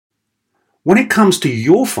When it comes to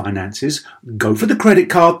your finances, go for the credit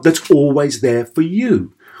card that's always there for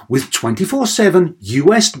you. With 24/7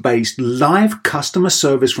 US-based live customer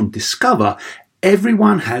service from Discover,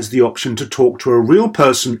 everyone has the option to talk to a real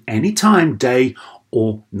person anytime, day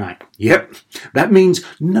or night. Yep, that means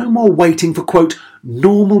no more waiting for, quote,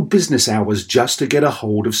 normal business hours just to get a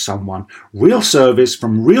hold of someone. Real service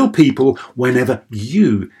from real people whenever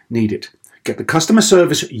you need it. Get the customer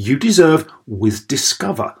service you deserve with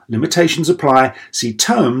Discover. Limitations apply. See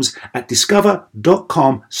terms at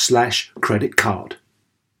discover.com/credit card.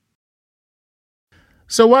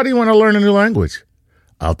 So why do you want to learn a new language?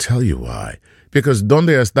 I'll tell you why. Because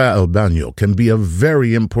 ¿Dónde está el baño? Can be a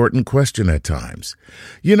very important question at times.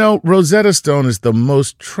 You know, Rosetta Stone is the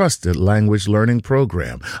most trusted language learning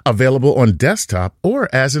program, available on desktop or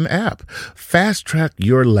as an app. Fast-track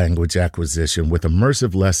your language acquisition with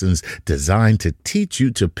immersive lessons designed to teach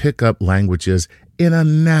you to pick up languages in a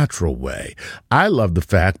natural way. I love the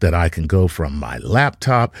fact that I can go from my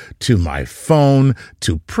laptop to my phone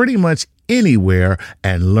to pretty much anywhere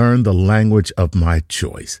and learn the language of my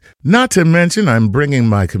choice. Not to mention, I'm bringing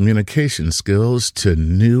my communication skills to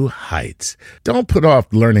new heights. Don't put off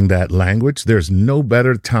learning that language. There's no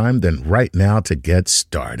better time than right now to get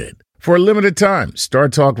started. For a limited time, Star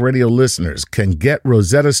Talk Radio listeners can get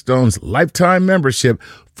Rosetta Stone's lifetime membership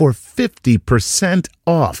for 50%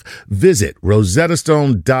 off. Visit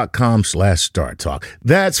rosettastone.com/StarTalk.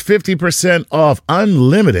 That's 50% off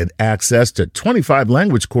unlimited access to 25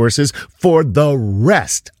 language courses for the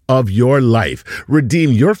rest of your life.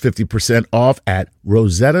 Redeem your 50% off at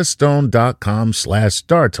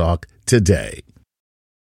rosettastone.com/StarTalk today.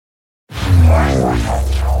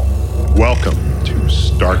 Welcome to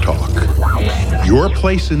Star Talk, your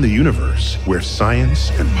place in the universe where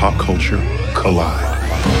science and pop culture collide.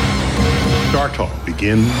 Star Talk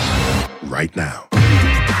begins right now.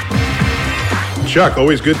 Chuck,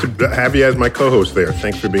 always good to have you as my co-host there.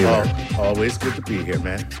 Thanks for being there. Always good to be here,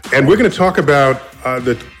 man. And we're going to talk about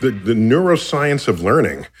the neuroscience of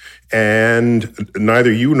learning. And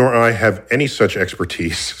neither you nor I have any such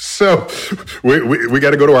expertise. So we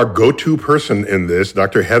got to go to our go-to person in this,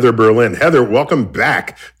 Dr. Heather Berlin. Heather, welcome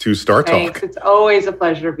back to Star Talk. Thanks. It's always a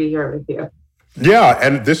pleasure to be here with you. Yeah,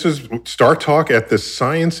 and this is Star Talk at the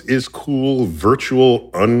Science is Cool virtual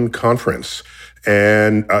unconference.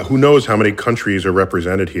 And who knows how many countries are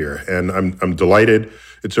represented here. And I'm delighted.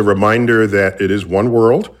 It's a reminder that it is one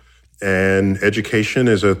world, and education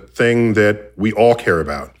is a thing that we all care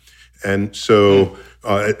about. And so,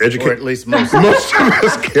 or at least most of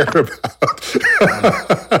us care about.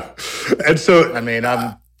 And so, I mean,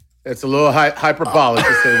 it's a little hyperbolic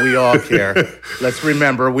to say we all care. Let's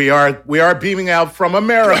remember, we are beaming out from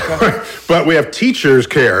America. But we have teachers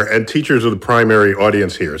care, and teachers are the primary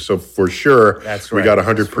audience here. So for sure, that's right. We got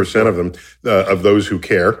 100% of them, of those who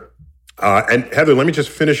care. And Heather, let me just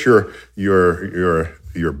finish your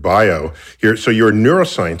bio here. So you're a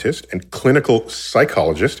neuroscientist and clinical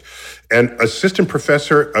psychologist and assistant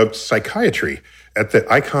professor of psychiatry at the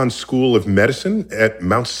Icahn School of Medicine at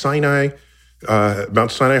Mount Sinai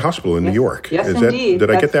Hospital in New York. Yes, indeed.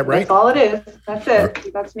 Did I get that right? That's all it is. That's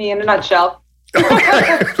it. That's me in a nutshell.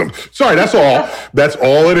 Sorry, that's all. That's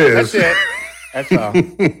all it is. That's it. That's all.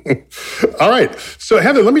 All right. So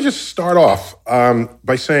Heather, let me just start off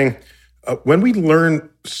by saying, when we learn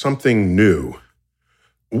something new,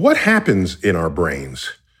 what happens in our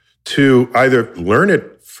brains to either learn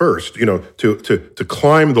it first, to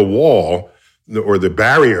climb the wall or the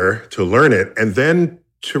barrier to learn it, and then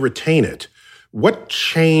to retain it? What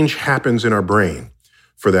change happens in our brain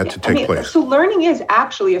for that to take place? So learning is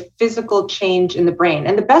actually a physical change in the brain.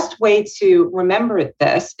 And the best way to remember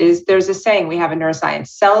this is there's a saying we have in neuroscience: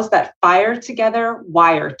 cells that fire together,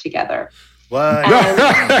 wire together. What?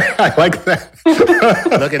 I like that.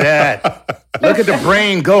 Look at that. Look at the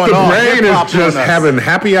brain going on. The brain is just having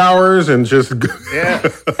happy hours and just... Yeah.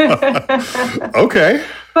 Okay.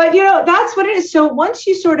 But, that's what it is. So once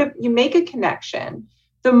you make a connection,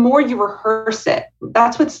 the more you rehearse it,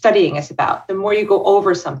 that's what studying is about. The more you go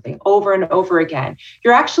over something over and over again,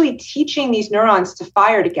 you're actually teaching these neurons to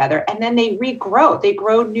fire together, and then they regrow. They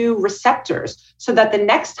grow new receptors so that the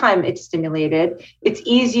next time it's stimulated, it's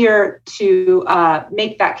easier to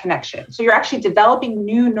make that connection. So you're actually developing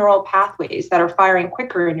new neural pathways that are firing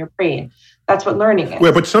quicker in your brain. That's what learning is.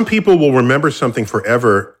 Well, but some people will remember something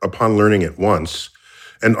forever upon learning it once,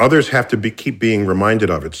 and others have to keep being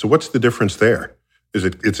reminded of it. So what's the difference there? Is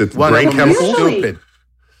it brain chemicals? Stupid.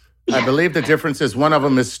 I believe the difference is one of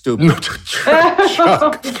them is stupid. No,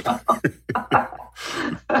 Chuck.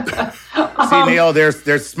 See, Neil,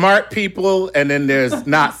 there's smart people, and then there's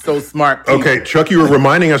not so smart people. Okay, Chuck, you were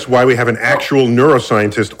reminding us why we have an actual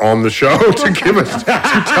neuroscientist on the show to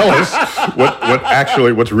tell us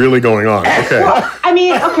what's really going on. Okay. Well, I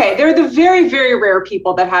mean, okay, they're the very, very rare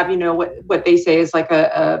people that have, what they say is like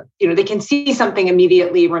they can see something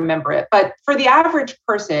immediately, remember it. But for the average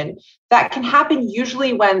person, that can happen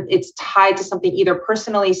usually when it's tied to something either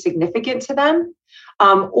personally significant to them,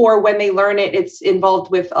 or when they learn it, it's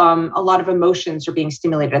involved with a lot of emotions are being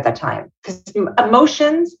stimulated at that time. Because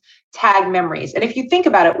emotions tag memories. And if you think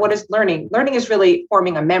about it, what is learning? Learning is really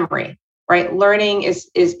forming a memory, right? Learning is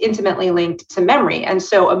intimately linked to memory. And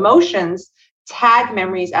so emotions tag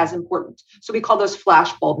memories as important. So we call those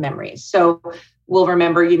flashbulb memories. So we'll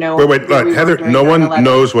remember, Wait, Heather, no one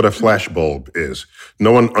knows what a flashbulb is.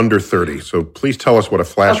 No one under 30. So please tell us what a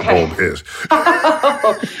flashbulb is.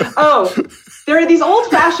 Oh, there are these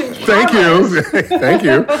old-fashioned cameras. Thank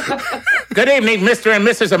you. Good evening, Mr. and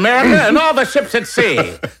Mrs. America and all the ships at sea.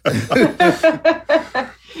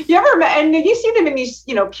 You ever, and you see them in these,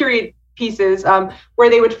 period pieces where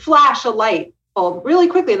they would flash a light bulb really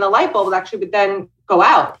quickly, and the light bulb actually would then go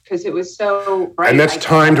out because it was so bright. And that's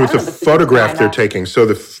timed with the photograph they're taking. So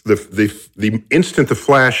the instant the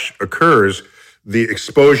flash occurs, the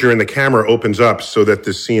exposure in the camera opens up so that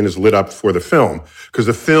the scene is lit up for the film, because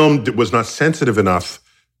the film was not sensitive enough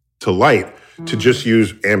to light to just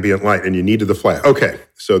use ambient light, and you needed the flash. Okay,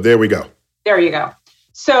 so there we go. There you go.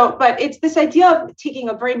 So, but it's this idea of taking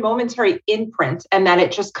a very momentary imprint and that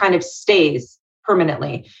it just kind of stays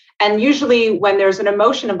permanently. And usually when there's an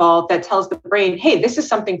emotion involved that tells the brain, hey, this is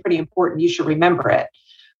something pretty important, you should remember it.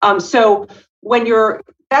 So when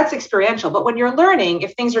that's experiential, but when you're learning,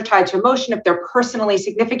 if things are tied to emotion, if they're personally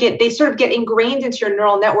significant, they sort of get ingrained into your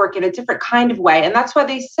neural network in a different kind of way. And that's why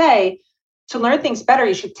they say to learn things better,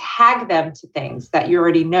 you should tag them to things that you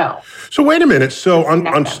already know. So wait a minute. So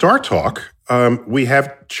on Star Talk, we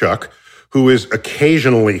have Chuck, who is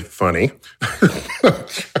occasionally funny.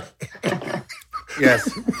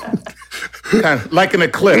 Yes. Kind of like an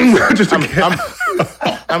eclipse.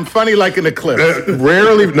 I'm funny like an eclipse.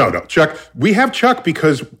 Rarely. No, Chuck. We have Chuck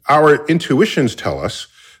because our intuitions tell us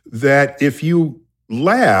that if you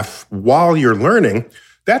laugh while you're learning,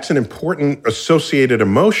 that's an important associated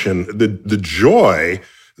emotion, the joy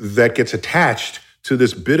that gets attached to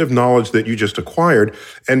this bit of knowledge that you just acquired.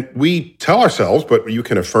 And we tell ourselves, but you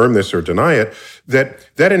can affirm this or deny it, that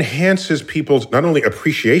enhances people's not only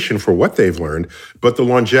appreciation for what they've learned, but the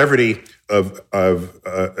longevity of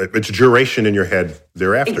its duration in your head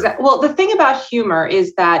thereafter. Exactly. Well, the thing about humor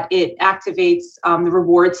is that it activates the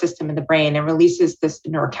reward system in the brain and releases this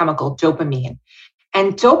neurochemical dopamine.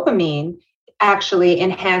 And dopamine actually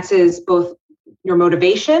enhances both your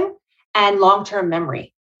motivation and long-term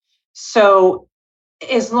memory. So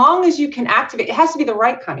as long as you can activate, it has to be the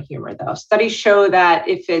right kind of humor, though. Studies show that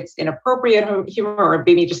if it's inappropriate humor or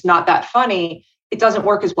maybe just not that funny, it doesn't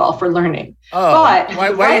work as well for learning. Oh,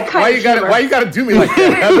 but why you gotta do me like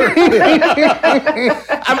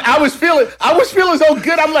that? I was feeling so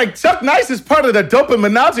good. I'm like, Chuck Nice is part of the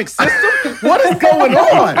dopaminergic system. What is going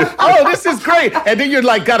on? Oh, this is great. And then you're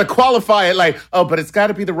like, gotta qualify it like, oh, but it's got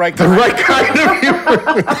to be the right kind. The right kind of humor.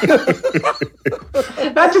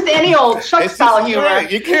 Not just any old Chuck style humor.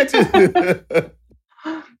 You can't just.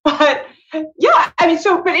 But. Yeah, I mean,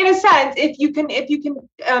 but in a sense, if you can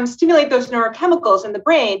stimulate those neurochemicals in the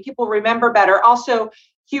brain, people remember better. Also,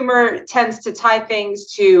 humor tends to tie things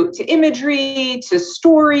to imagery, to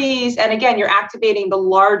stories, and again, you're activating the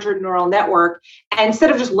larger neural network. And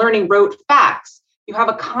instead of just learning rote facts, you have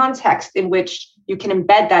a context in which you can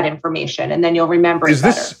embed that information, and then you'll remember it better.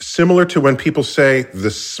 Is this similar to when people say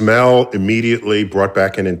the smell immediately brought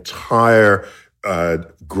back an entire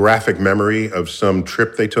graphic memory of some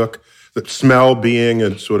trip they took? The smell being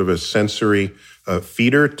a sort of a sensory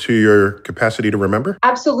feeder to your capacity to remember?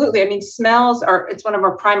 Absolutely. I mean, it's one of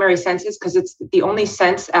our primary senses because it's the only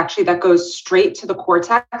sense actually that goes straight to the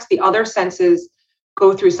cortex. The other senses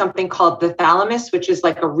go through something called the thalamus, which is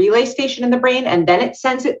like a relay station in the brain, and then it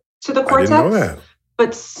sends it to the cortex. I didn't know that.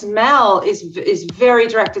 But smell is very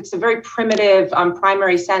direct. It's a very primitive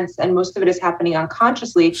primary sense, and most of it is happening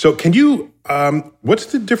unconsciously. So can you, what's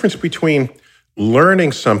the difference between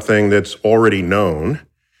learning something that's already known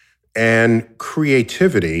and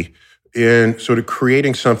creativity in sort of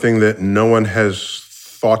creating something that no one has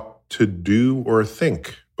thought to do or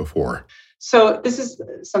think before? So this is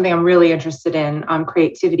something I'm really interested in,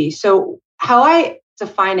 creativity. So how I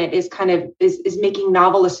define it is is making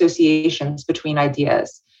novel associations between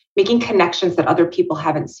ideas. making connections that other people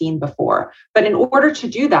haven't seen before. But in order to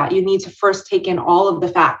do that, you need to first take in all of the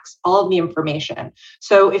facts, all of the information.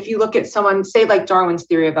 So if you look at someone, say like Darwin's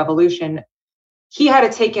theory of evolution, he had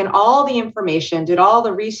to take in all the information, did all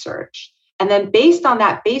the research, and then based on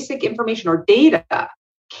that basic information or data,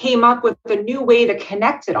 came up with a new way to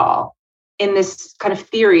connect it all in this kind of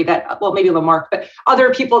theory that, well, maybe Lamarck, but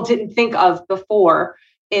other people didn't think of before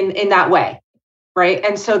in that way, right?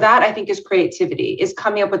 And so that, I think, is creativity, is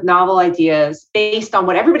coming up with novel ideas based on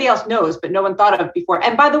what everybody else knows, but no one thought of before.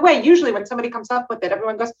 And by the way, usually when somebody comes up with it,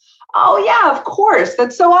 everyone goes, oh yeah, of course,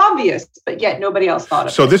 that's so obvious, but yet nobody else thought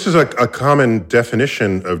of it. So this is a common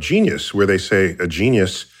definition of genius, where they say a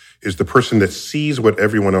genius is the person that sees what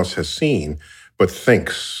everyone else has seen, but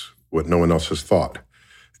thinks what no one else has thought.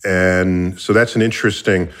 And so that's an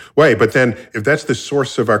interesting way. But then if that's the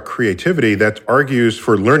source of our creativity, that argues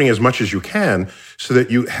for learning as much as you can so that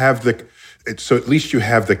you have so at least you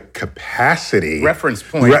have the capacity reference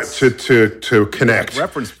points to connect,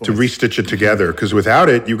 reference points, to restitch it together. Because without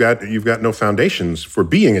it, you've got no foundations for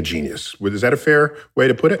being a genius. Is that a fair way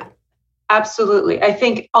to put it? Absolutely. I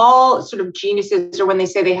think all sort of geniuses, or when they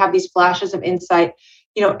say they have these flashes of insight,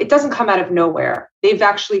 it doesn't come out of nowhere. They've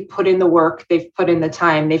actually put in the work, they've put in the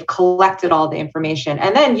time, they've collected all the information.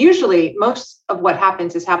 And then usually most of what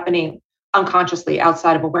happens is happening unconsciously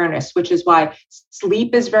outside of awareness, which is why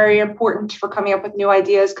sleep is very important for coming up with new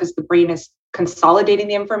ideas, because the brain is consolidating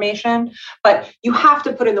the information. But you have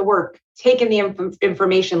to put in the work, take in the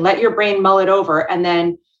information, let your brain mull it over, and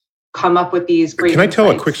then come up with these great Can I tell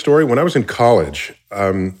insights. a quick story? When I was in college,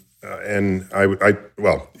 and in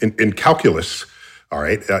calculus, all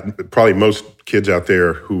right, probably most kids out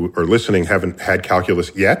there who are listening haven't had calculus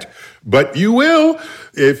yet, but you will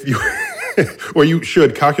if you, or you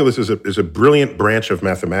should. Calculus is a brilliant branch of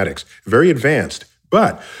mathematics, very advanced.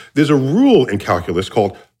 But there's a rule in calculus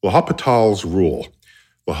called L'Hopital's rule.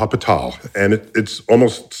 L'Hopital, and it's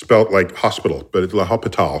almost spelled like hospital, but it's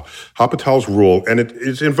L'Hopital's rule, and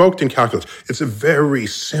it's invoked in calculus. It's a very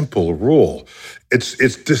simple rule. It's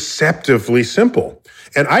deceptively simple.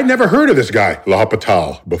 And I'd never heard of this guy,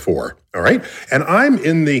 L'Hopital, before, all right? And I'm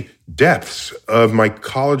in the depths of my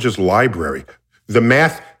college's library, the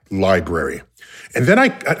math library. And then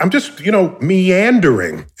I'm just,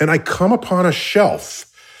 meandering, and I come upon a shelf.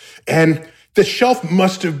 And the shelf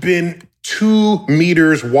must have been 2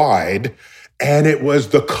 meters wide, and it was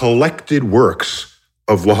the collected works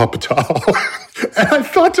of L'Hopital. And I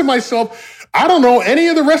thought to myself, I don't know any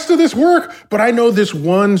of the rest of this work, but I know this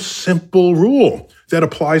one simple rule that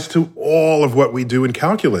applies to all of what we do in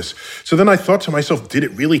calculus. So then I thought to myself, did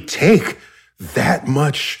it really take that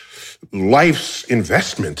much life's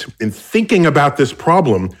investment in thinking about this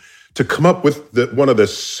problem to come up with one of the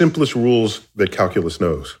simplest rules that calculus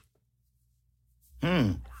knows?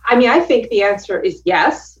 I mean, I think the answer is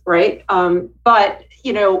yes, right? But,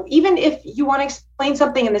 even if you want to explain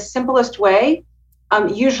something in the simplest way,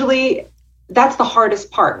 usually that's the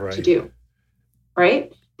hardest part to do,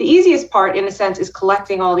 right? The easiest part, in a sense, is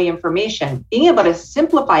collecting all the information. Being able to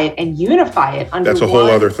simplify it and unify it under that's a whole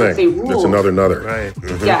other thing. Rule. That's another. Right.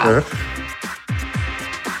 Mm-hmm. Yeah.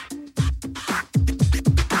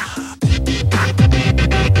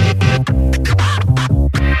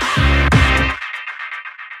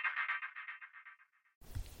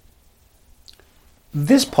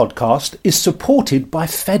 This podcast is supported by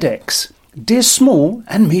FedEx. Dear small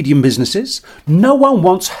and medium businesses, no one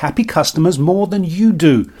wants happy customers more than you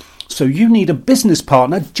do. So you need a business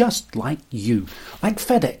partner just like you, like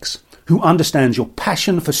FedEx, who understands your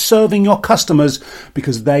passion for serving your customers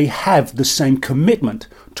because they have the same commitment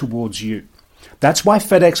towards you. That's why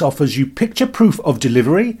FedEx offers you picture proof of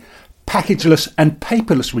delivery, packageless and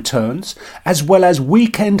paperless returns, as well as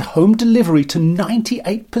weekend home delivery to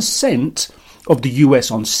 98% of the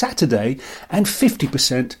US on Saturday and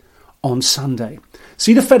 50% on Sunday.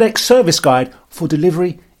 See the FedEx service guide for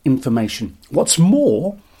delivery information. What's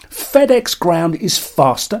more, FedEx Ground is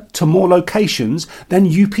faster to more locations than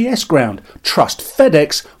UPS Ground. Trust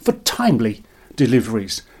FedEx for timely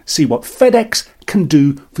deliveries. See what FedEx can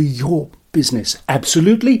do for your business.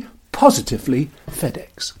 Absolutely, positively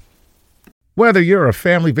FedEx. Whether you're a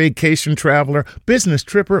family vacation traveler, business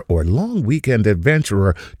tripper, or long weekend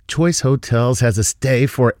adventurer, Choice Hotels has a stay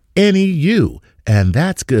for any you. And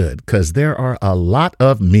that's good, because there are a lot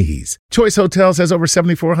of me's. Choice Hotels has over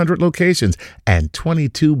 7,400 locations and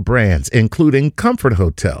 22 brands, including Comfort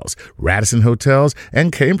Hotels, Radisson Hotels,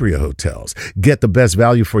 and Cambria Hotels. Get the best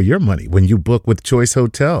value for your money when you book with Choice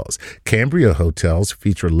Hotels. Cambria Hotels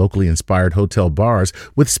feature locally inspired hotel bars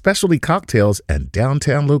with specialty cocktails and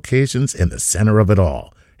downtown locations in the center of it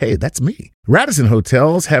all. Hey, that's me. Radisson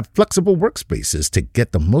Hotels have flexible workspaces to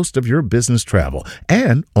get the most of your business travel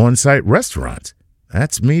and on-site restaurants.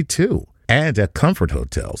 That's me too. And at Comfort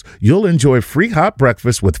Hotels, you'll enjoy free hot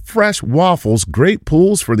breakfast with fresh waffles, great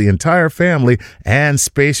pools for the entire family, and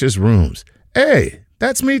spacious rooms. Hey,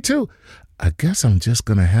 that's me too. I guess I'm just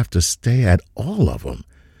going to have to stay at all of them.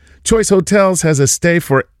 Choice Hotels has a stay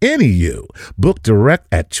for any you. Book direct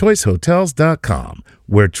at choicehotels.com,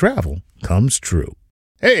 where travel comes true.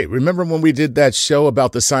 Hey, remember when we did that show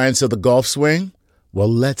about the science of the golf swing? Well,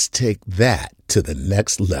 let's take that to the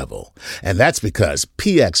next level. And that's because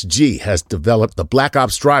PXG has developed the Black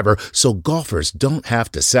Ops driver so golfers don't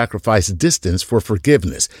have to sacrifice distance for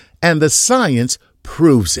forgiveness. And the science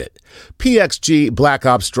proves it. PXG Black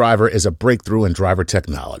Ops Driver is a breakthrough in driver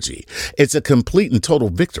technology. It's a complete and total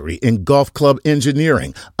victory in golf club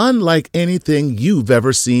engineering, unlike anything you've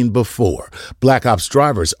ever seen before. Black Ops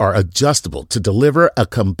drivers are adjustable to deliver a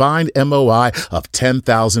combined MOI of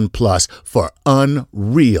 10,000 plus for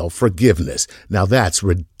unreal forgiveness. Now that's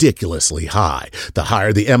ridiculously high. The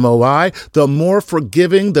higher the MOI, the more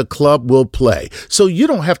forgiving the club will play. So you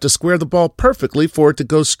don't have to square the ball perfectly for it to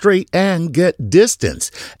go straight and get distance.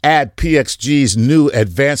 Add PXG's new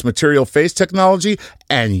advanced material face technology,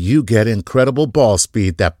 and you get incredible ball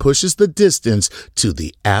speed that pushes the distance to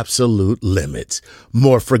the absolute limits.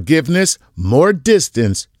 More forgiveness, more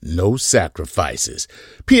distance, no sacrifices.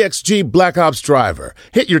 PXG Black Ops Driver.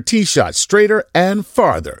 Hit your tee shot straighter and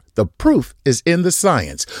farther. The proof is in the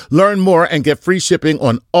science. Learn more and get free shipping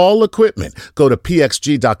on all equipment. Go to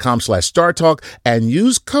pxg.com/StarTalk and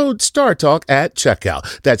use code StarTalk at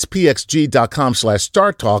checkout. That's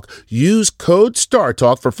pxg.com/StarTalk. Use code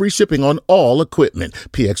StarTalk for free shipping on all equipment.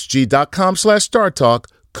 pxg.com/StarTalk,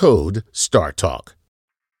 code StarTalk.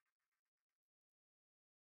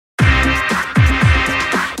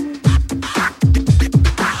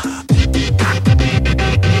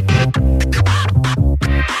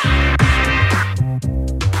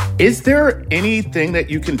 Is there anything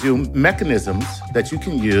that you can do, mechanisms that you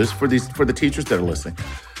can use for the teachers that are listening,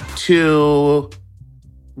 to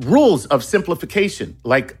rules of simplification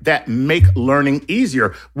like that make learning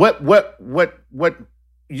easier? What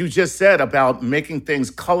you just said about making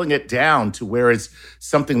things, culling it down to where it's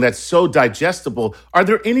something that's so digestible. Are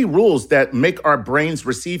there any rules that make our brains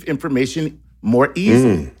receive information more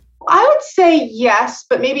easily? I would say yes,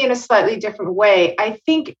 but maybe in a slightly different way. I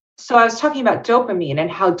think, so I was talking about dopamine and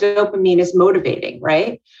how dopamine is motivating,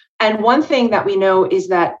 right? And one thing that we know is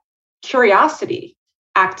that curiosity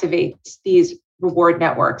activates these reward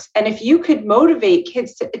networks. And if you could motivate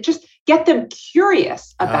kids to just get them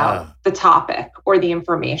curious about the topic or the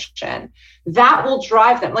information, that will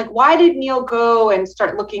drive them. Like, why did Neil go and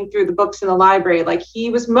start looking through the books in the library? Like, he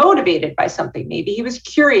was motivated by something. Maybe he was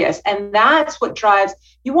curious. And that's what drives,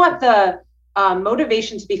 you want the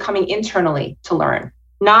motivation to be coming internally to learn.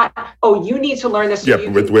 Not, oh, you need to learn this. Yeah,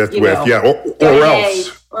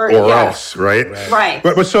 or else, right? Right.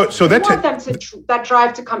 But so that want them to that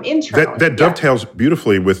drive to come internally. That dovetails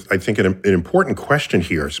beautifully with, I think, an important question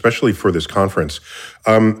here, especially for this conference.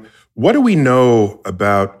 What do we know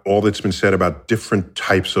about all that's been said about different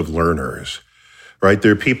types of learners? Right?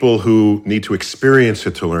 There are people who need to experience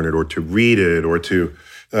it to learn it, or to read it, or to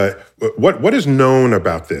what is known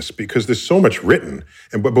about this? Because there's so much written.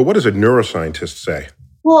 But what does a neuroscientist say?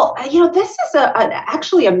 Well, this is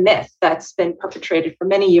actually a myth that's been perpetrated for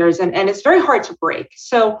many years, and it's very hard to break.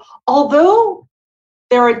 So although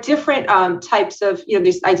there are different types of,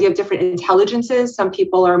 this idea of different intelligences, some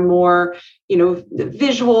people are more,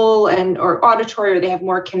 visual or auditory, or they have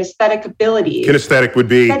more kinesthetic abilities. Kinesthetic would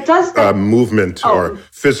be movement or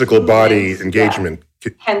physical body engagement.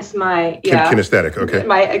 Yeah. Hence my kinesthetic. Okay.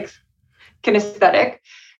 My kinesthetic.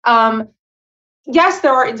 Yes,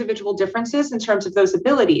 there are individual differences in terms of those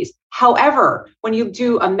abilities. However, when you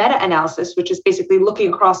do a meta-analysis, which is basically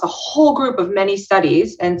looking across a whole group of many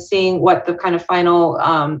studies and seeing what the kind of final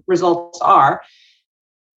results are,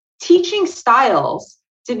 teaching styles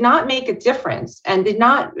did not make a difference, and did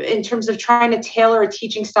not, in terms of trying to tailor a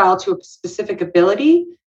teaching style to a specific ability,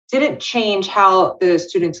 didn't change how the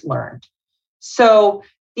students learned. So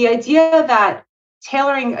the idea that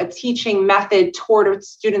tailoring a teaching method toward a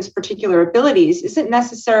student's particular abilities isn't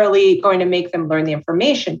necessarily going to make them learn the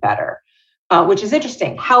information better, which is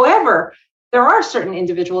interesting. However, there are certain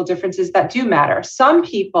individual differences that do matter. Some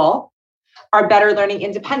people are better learning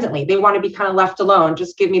independently. They want to be kind of left alone.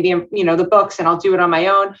 Just give me the books and I'll do it on my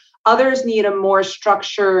own. Others need a more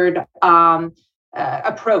structured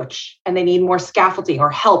approach and they need more scaffolding or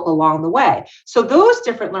help along the way. So those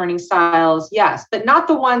different learning styles, yes, but not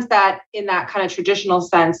the ones that in that kind of traditional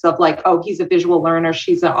sense of like, oh, he's a visual learner,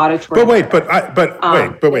 she's an auditory learner.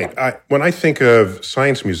 When I think of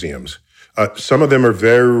science museums, some of them are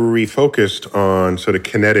very focused on sort of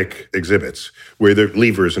kinetic exhibits where there are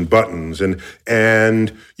levers and buttons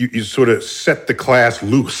and you sort of set the class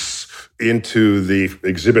loose into the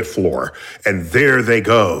exhibit floor, and there they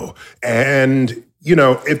go. And,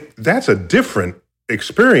 that's a different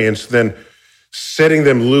experience than setting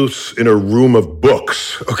them loose in a room of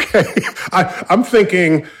books, okay? I'm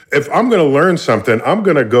thinking, if I'm going to learn something, I'm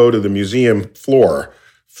going to go to the museum floor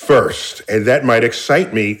first, and that might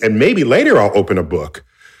excite me, and maybe later I'll open a book.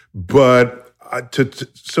 But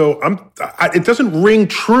it doesn't ring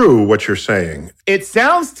true what you're saying. It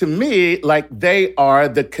sounds to me like they are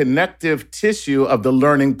the connective tissue of the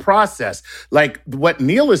learning process. Like what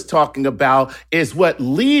Neil is talking about is what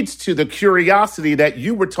leads to the curiosity that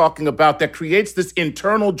you were talking about that creates this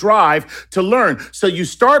internal drive to learn. So you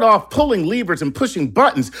start off pulling levers and pushing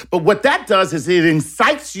buttons, but what that does is it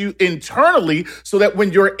incites you internally so that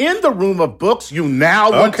when you're in the room of books, you now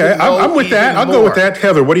want to know I'm with that. I'll go with that.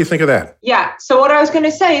 Heather, what do you think of that? Yeah. So what I was going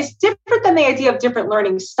to say is different than the idea of different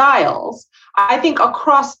learning styles. I think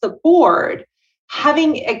across the board,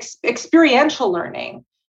 having experiential learning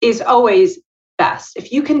is always best.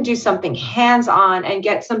 If you can do something hands-on and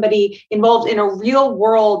get somebody involved in a real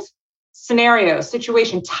world scenario,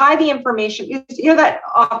 situation, tie the information. You know that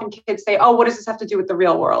often kids say, oh, what does this have to do with the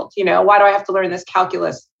real world? Why do I have to learn this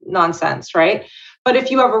calculus nonsense, right? But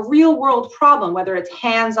if you have a real world problem, whether it's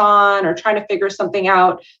hands-on or trying to figure something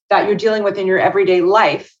out that you're dealing with in your everyday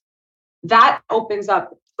life, that opens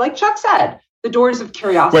up, like Chuck said, the doors of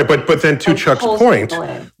curiosity. Right, but then to Chuck's point,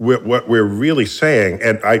 what we're really saying,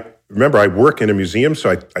 and I remember I work in a museum,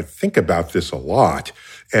 so I think about this a lot,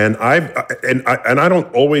 and I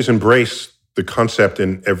don't always embrace the concept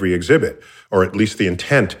in every exhibit, or at least the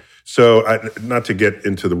intent. So not to get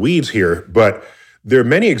into the weeds here, but there are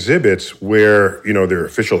many exhibits where, they're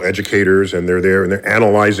official educators and they're there and they're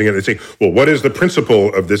analyzing it. They say, well, what is the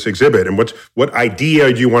principle of this exhibit? And what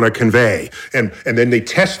idea do you want to convey? And then they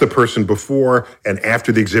test the person before and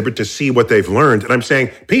after the exhibit to see what they've learned. And I'm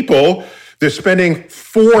saying, people, they're spending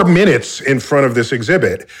 4 minutes in front of this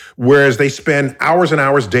exhibit, whereas they spend hours and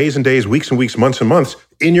hours, days and days, weeks and weeks, months and months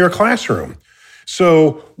in your classroom.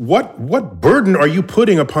 So what burden are you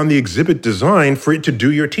putting upon the exhibit design for it to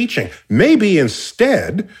do your teaching? Maybe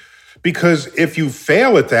instead, because if you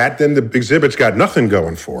fail at that, then the exhibit's got nothing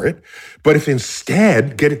going for it. But if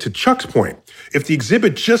instead, get it to Chuck's point, if the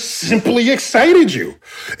exhibit just simply excited you,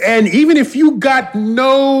 and even if you got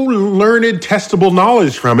no learned testable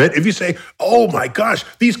knowledge from it, if you say, oh my gosh,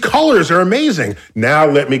 these colors are amazing, now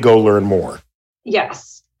let me go learn more.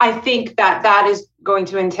 Yes. I think that is going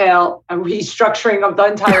to entail a restructuring of the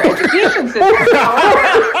entire education system.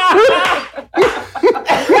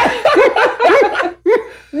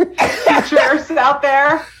 Teachers out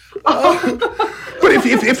there. But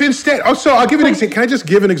if instead, so I'll give an example. Can I just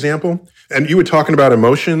give an example? And you were talking about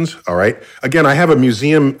emotions, all right? Again, I have a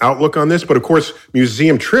museum outlook on this, but of course,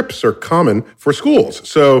 museum trips are common for schools.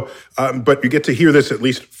 So, but you get to hear this at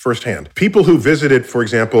least firsthand. People who visited, for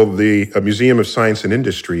example, the Museum of Science and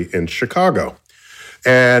Industry in Chicago.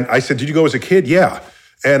 And I said, did you go as a kid? Yeah.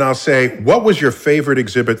 And I'll say, what was your favorite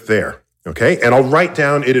exhibit there? Okay. And I'll write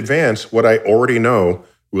down in advance what I already know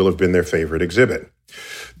will have been their favorite exhibit.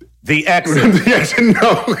 The exit. Yes,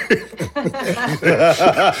 no.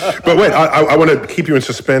 But wait, I want to keep you in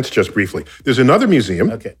suspense just briefly. There's another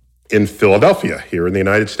museum in Philadelphia, here in the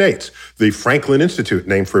United States, the Franklin Institute,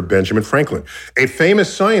 named for Benjamin Franklin, a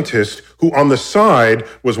famous scientist who on the side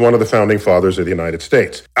was one of the founding fathers of the United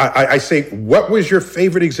States. I say, what was your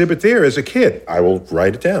favorite exhibit there as a kid? I will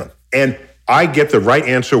write it down. And I get the right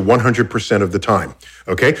answer 100% of the time,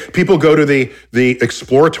 okay? People go to the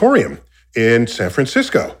Exploratorium in San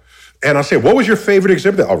Francisco. And I'll say, what was your favorite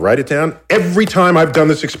exhibit? I'll write it down. Every time I've done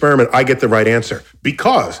this experiment, I get the right answer.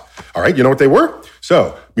 Because, all right, you know what they were?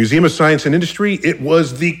 So, Museum of Science and Industry, it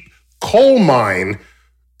was the coal mine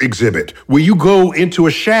exhibit where you go into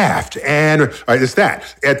a shaft, and it's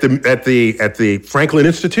that. At the Franklin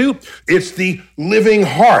Institute, it's the living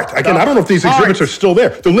heart. Again, I don't know if these exhibits are still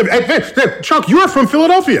there. Chuck, you're from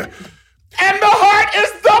Philadelphia. And the heart is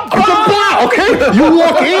the bomb. Okay, you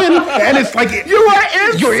walk in and it's like you are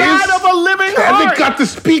inside of a living heart. And they got the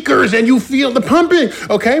speakers and you feel the pumping.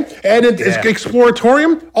 Okay, and it's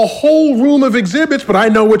Exploratorium, a whole room of exhibits. But I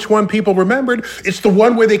know which one people remembered. It's the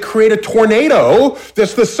one where they create a tornado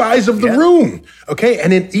that's the size of the room. Okay,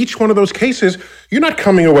 and in each one of those cases, you're not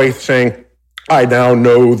coming away saying, I now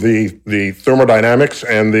know the thermodynamics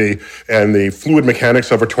and the fluid mechanics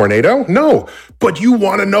of a tornado. No, but you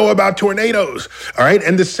want to know about tornadoes, all right?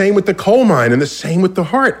 And the same with the coal mine, and the same with the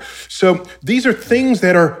heart. So these are things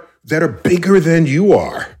that are bigger than you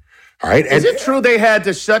are. All right. Is it true they had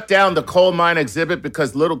to shut down the coal mine exhibit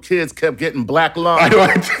because little kids kept getting black lung? I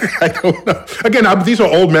don't know. Again, these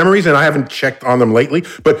are old memories, and I haven't checked on them lately.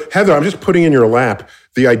 But Heather, I'm just putting in your lap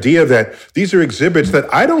the idea that these are exhibits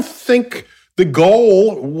that I don't think the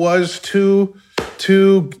goal was to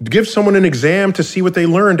give someone an exam to see what they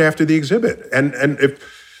learned after the exhibit,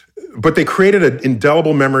 but they created an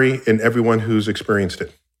indelible memory in everyone who's experienced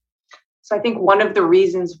it. So I think one of the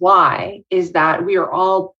reasons why is that we are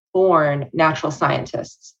all born natural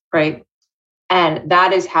scientists, right? And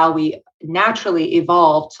that is how we naturally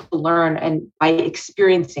evolved to learn and by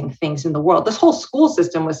experiencing things in the world. This whole school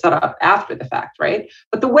system was set up after the fact, right?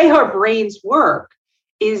 But the way our brains work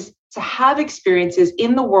is to have experiences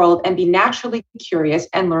in the world and be naturally curious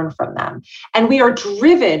and learn from them. And we are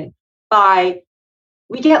driven by,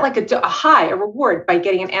 we get like a high, a reward by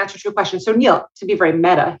getting an answer to a question. So Neil, to be very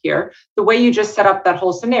meta here, the way you just set up that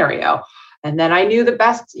whole scenario, and then I knew the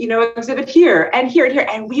best, exhibit here and here and here.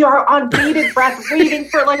 And we are on bated breath waiting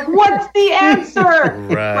for what's the answer?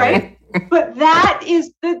 Right? But that's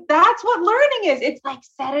what learning is. It's like,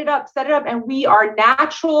 set it up. And we are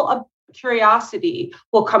natural curiosity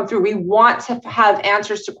will come through. We want to have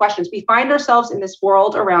answers to questions. We find ourselves in this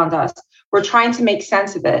world around us. We're trying to make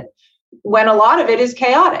sense of it when a lot of it is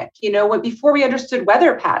chaotic. When before we understood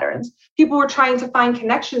weather patterns, people were trying to find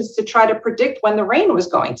connections to try to predict when the rain was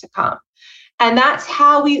going to come. And that's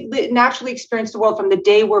how we naturally experience the world from the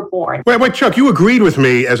day we're born. Wait, Chuck, you agreed with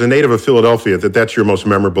me as a native of Philadelphia that that's your most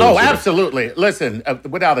memorable. Oh, absolutely. Listen,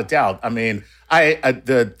 without a doubt. I mean,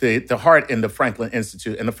 the Heart in the Franklin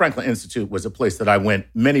Institute, and the Franklin Institute was a place that I went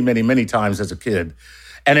many, many, many times as a kid.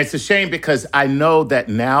 And it's a shame because I know that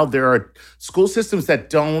now there are school systems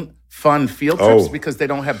that don't fund field trips because they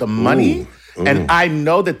don't have the money. And I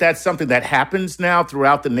know that that's something that happens now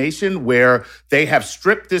throughout the nation where they have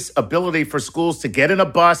stripped this ability for schools to get in a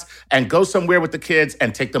bus and go somewhere with the kids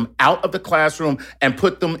and take them out of the classroom and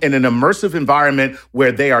put them in an immersive environment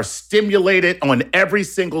where they are stimulated on every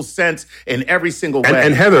single sense in every single way.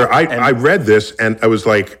 And Heather, I read this and I was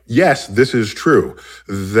like, yes, this is true,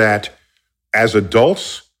 that as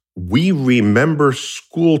adults, we remember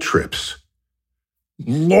school trips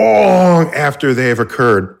long after they have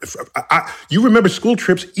occurred. You remember school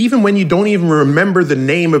trips even when you don't even remember the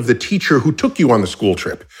name of the teacher who took you on the school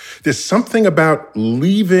trip. There's something about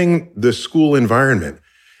leaving the school environment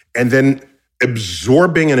and then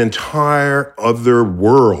absorbing an entire other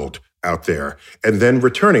world out there and then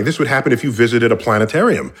returning. This would happen if you visited a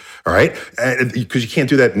planetarium, all right? Because you can't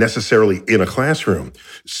do that necessarily in a classroom.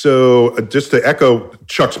 So just to echo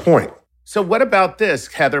Chuck's point, so what about this,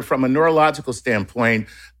 Heather, from a neurological standpoint,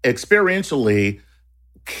 experientially,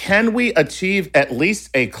 can we achieve at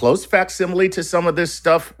least a close facsimile to some of this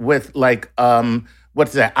stuff with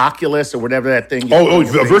what's that, Oculus or whatever that thing?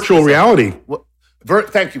 Virtual reality.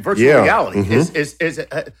 Thank you. Virtual reality. Mm-hmm. Is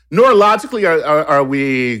neurologically, are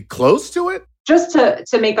we close to it? Just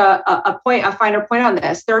to make a finer point on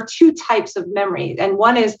this, there are two types of memory. And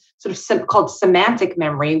one is sort of called semantic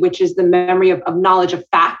memory, which is the memory of knowledge of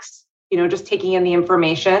facts, just taking in the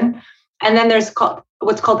information. And then there's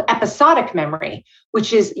what's called episodic memory,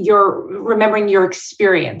 which is you're remembering your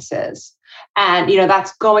experiences. And,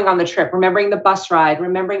 that's going on the trip, remembering the bus ride,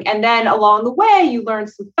 and then along the way, you learn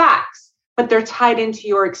some facts, but they're tied into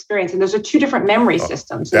your experience. And those are two different memory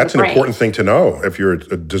systems. That's an important thing to know if you're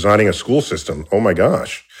designing a school system. Oh my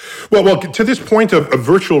gosh. Well, to this point of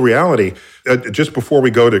virtual reality, just before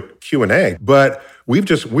we go to Q&A, but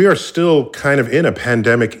we are still kind of in a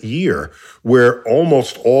pandemic year where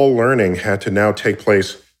almost all learning had to now take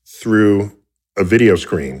place through a video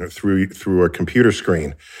screen or through a computer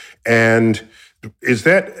screen. And is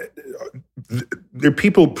that, there are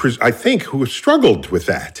people, I think, who have struggled with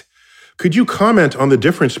that. Could you comment on the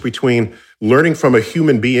difference between learning from a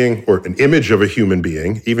human being or an image of a human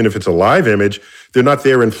being, even if it's a live image, they're not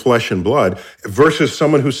there in flesh and blood, versus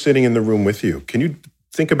someone who's sitting in the room with you? Can you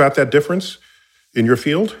think about that difference in your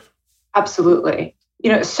field? Absolutely.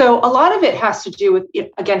 So a lot of it has to do with,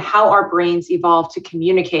 again, how our brains evolve to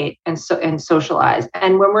communicate and socialize.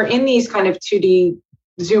 And when we're in these kind of 2D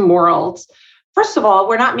Zoom worlds, first of all,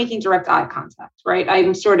 we're not making direct eye contact, right?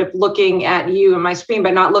 I'm sort of looking at you in my screen,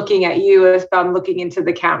 but not looking at you if I'm looking into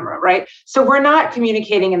the camera, right? So we're not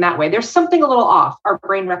communicating in that way. There's something a little off. Our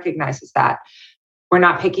brain recognizes that. We're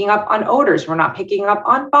not picking up on odors. We're not picking up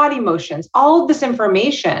on body motions. All of this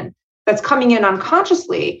information that's coming in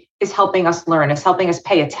unconsciously is helping us learn, is helping us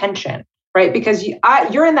pay attention, right? Because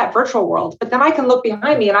you're in that virtual world, but then I can look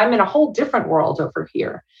behind me and I'm in a whole different world over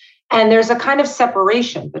here. And there's a kind of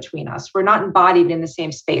separation between us. We're not embodied in the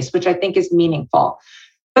same space, which I think is meaningful.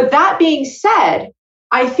 But that being said,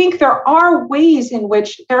 I think there are ways in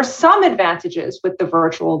which there are some advantages with the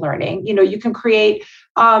virtual learning. You can create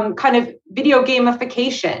kind of video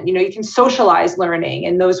gamification. You can socialize learning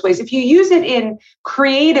in those ways. If you use it in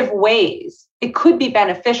creative ways, it could be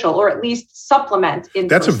beneficial or at least supplement.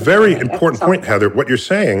 That's a very important point, Heather. What you're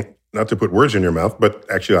saying, not to put words in your mouth, but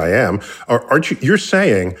actually I am, aren't you? You're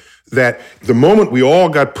saying that the moment we all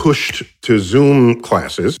got pushed to Zoom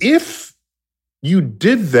classes, if you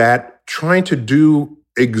did that trying to do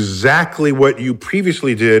exactly what you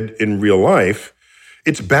previously did in real life,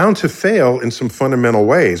 it's bound to fail in some fundamental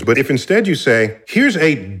ways. But if instead you say, here's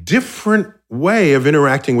a different way of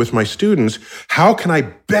interacting with my students, how can I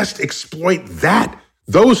best exploit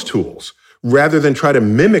those tools, rather than try to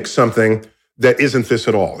mimic something that isn't this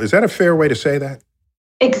at all? Is that a fair way to say that?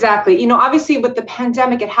 Exactly. Obviously with the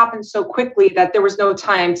pandemic, it happened so quickly that there was no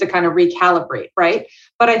time to kind of recalibrate, right?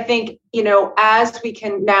 But I think, as we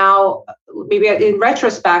can now, maybe in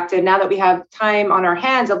retrospect, and now that we have time on our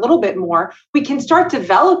hands a little bit more, we can start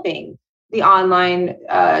developing the online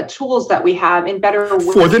tools that we have in better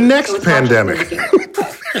ways. For the next pandemic.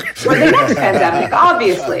 For the next pandemic,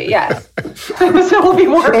 obviously, yes. So we'll be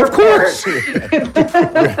more prepared. Of course.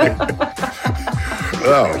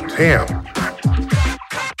 Oh, damn.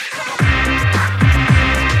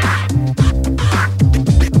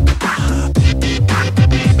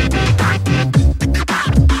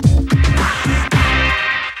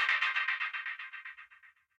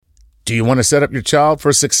 Do you want to set up your child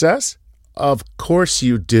for success? Of course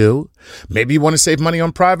you do. Maybe you want to save money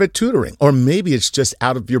on private tutoring, or maybe it's just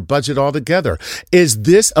out of your budget altogether. Is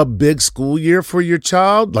this a big school year for your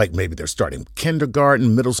child? Like maybe they're starting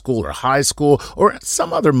kindergarten, middle school, or high school, or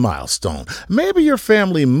some other milestone. Maybe your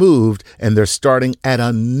family moved and they're starting at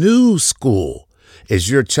a new school. Is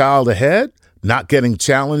your child ahead? Not getting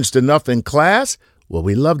challenged enough in class? Well,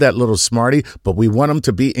 we love that little smarty, but we want them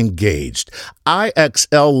to be engaged.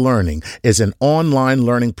 IXL Learning is an online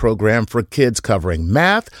learning program for kids covering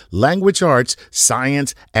math, language arts,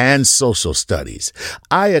 science, and social studies.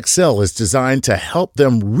 IXL is designed to help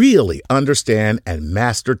them really understand and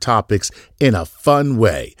master topics in a fun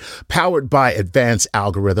way. Powered by advanced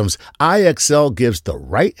algorithms, IXL gives the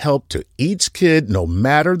right help to each kid, no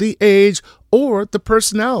matter the age or the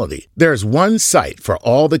personality. There's one site for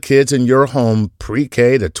all the kids in your home,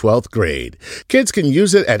 pre-K to 12th grade. Kids can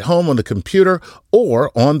use it at home on the computer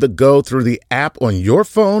or on the go through the app on your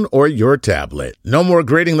phone or your tablet. No more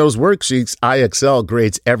grading those worksheets. IXL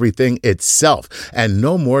grades everything itself. And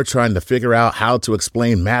no more trying to figure out how to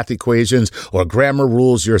explain math equations or grammar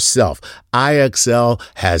rules yourself. IXL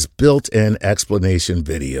has built-in explanation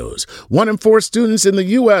videos. 1 in 4 students in the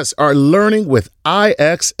U.S. are learning with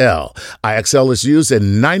IXL. IXL is used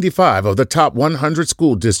in 95 of the top 100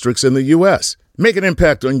 school districts in the U.S. Make an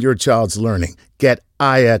impact on your child's learning. Get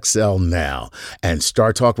IXL now. And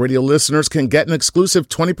Star Talk Radio listeners can get an exclusive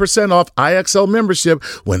 20% off IXL membership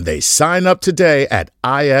when they sign up today at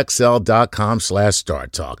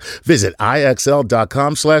IXL.com/StarTalk. Visit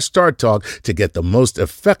IXL.com/StarTalk to get the most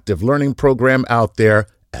effective learning program out there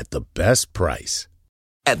at the best price.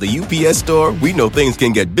 At the UPS Store, we know things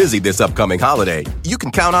can get busy this upcoming holiday. You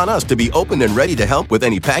can count on us to be open and ready to help with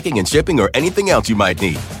any packing and shipping or anything else you might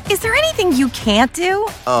need. Is there anything you can't do?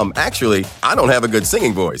 Actually, I don't have a good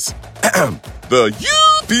singing voice. The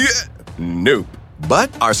UPS... Nope.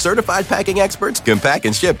 But our certified packing experts can pack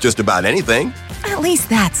and ship just about anything. At least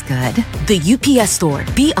that's good. The UPS Store.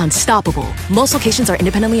 Be unstoppable. Most locations are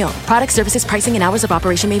independently owned. Product, services, pricing, and hours of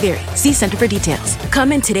operation may vary. See Center for details.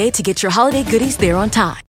 Come in today to get your holiday goodies there on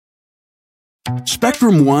time.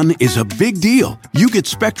 Spectrum One is a big deal. You get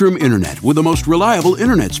Spectrum Internet with the most reliable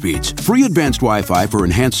internet speeds, free advanced Wi-Fi for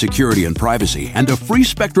enhanced security and privacy, and a free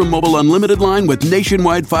Spectrum Mobile Unlimited line with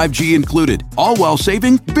nationwide 5G included, all while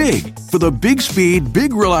saving big. For the big speed,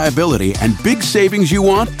 big reliability, and big savings you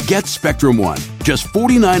want, get Spectrum One. Just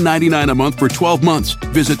 $49.99 a month for 12 months.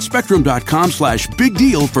 Visit spectrum.com/big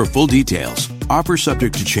deal for full details. Offer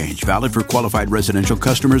subject to change. Valid for qualified residential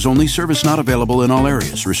customers only. Service not available in all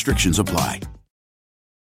areas. Restrictions apply.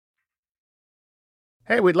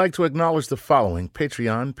 Hey, we'd like to acknowledge the following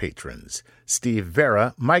Patreon patrons: Steve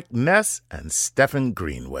Vera, Mike Ness, and Stephen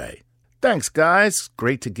Greenway. Thanks, guys.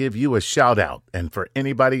 Great to give you a shout-out. And for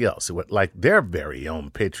anybody else who would like their very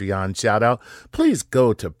own Patreon shout-out, please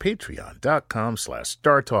go to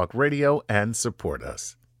patreon.com/StarTalkRadio and support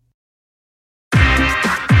us.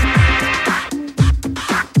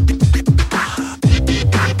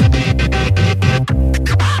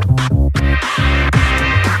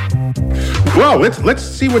 Well, let's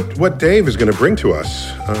see what Dave is going to bring to us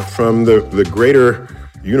from the greater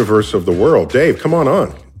universe of the world. Dave, come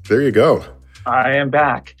on. There you go. I am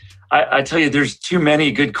back. I tell you, there's too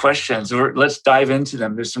many good questions. Let's dive into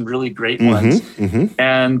them. There's some really great ones.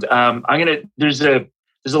 And there's a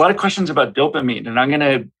lot of questions about dopamine, and I'm going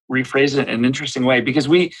to rephrase it in an interesting way, because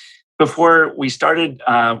before we started,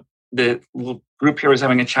 the little group here was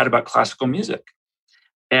having a chat about classical music.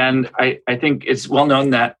 And I think it's well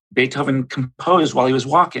known that Beethoven composed while he was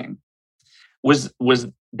walking. Was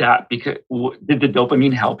that because did the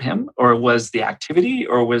dopamine help him, or was the activity,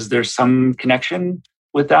 or was there some connection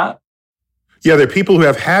with that? Yeah, there are people who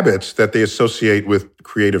have habits that they associate with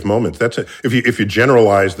creative moments. If you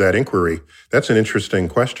generalize that inquiry, that's an interesting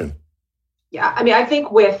question. Yeah, I mean, I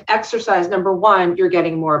think with exercise, number one, you're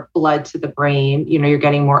getting more blood to the brain. You're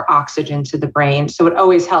getting more oxygen to the brain. So it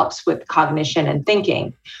always helps with cognition and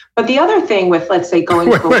thinking. But the other thing with, let's say,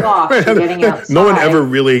 going for a walk, or getting outside. No one ever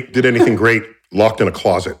really did anything great locked in a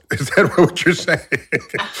closet. Is that what you're saying?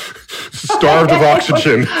 Starved of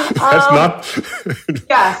oxygen. That's not...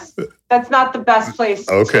 Yes, that's not the best place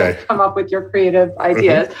to come up with your creative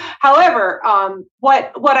ideas. However,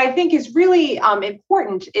 what I think is really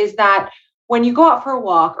important is that when you go out for a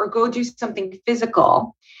walk or go do something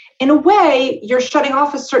physical, in a way, you're shutting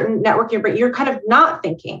off a certain network in your brain. You're kind of not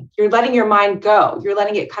thinking. You're letting your mind go. You're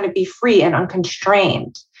letting it kind of be free and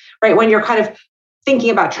unconstrained, right? When you're kind of thinking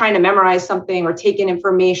about trying to memorize something or take in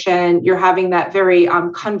information, you're having that very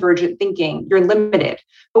convergent thinking. You're limited.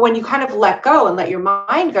 But when you kind of let go and let your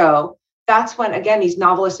mind go, that's when, again, these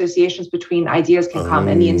novel associations between ideas can come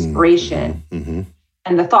and the inspiration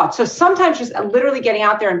and the thought. So sometimes just literally getting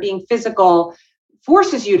out there and being physical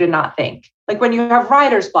forces you to not think. Like when you have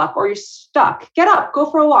writer's block or you're stuck, get up, go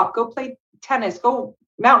for a walk, go play tennis, go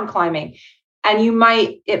mountain climbing. And it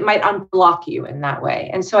might unblock you in that way.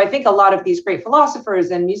 And so I think a lot of these great philosophers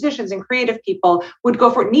and musicians and creative people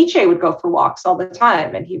Nietzsche would go for walks all the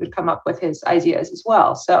time, and he would come up with his ideas as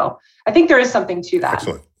well. So I think there is something to that.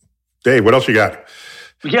 Excellent. Dave, what else you got?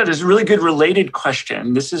 Yeah, there's a really good related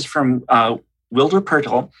question. This is from Wilder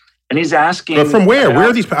Pertl, and he's asking... from where? Where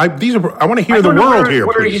are these? I want to hear the world here,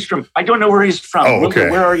 where please. He's from. I don't know where he's from. Oh, okay.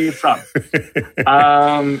 Wilder, where are you from?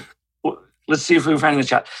 Let's see if we can find in the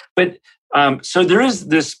chat. But so there is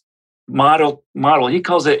this model. He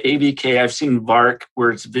calls it AVK. I've seen VARK, where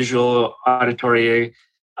it's visual, auditory,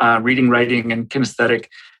 reading, writing, and kinesthetic.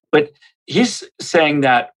 But he's saying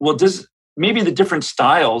that, maybe the different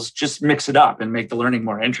styles just mix it up and make the learning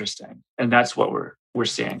more interesting. And that's what we're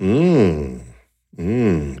seeing.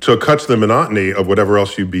 So it cuts the monotony of whatever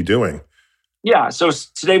else you'd be doing. Yeah. So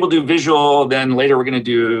today we'll do visual, then later we're going to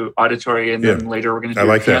do auditory, and then later we're going to do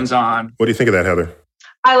hands-on. What do you think of that, Heather?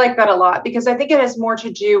 I like that a lot because I think it has more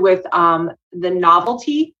to do with the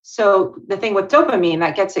novelty. So the thing with dopamine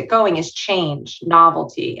that gets it going is change,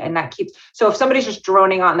 novelty, and that keeps. So if somebody's just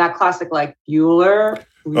droning on that classic like Bueller.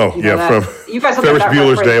 From you guys Ferris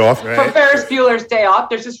Bueller's Day Off. Right? From Ferris Bueller's Day Off,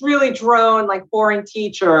 there's this really drone, like boring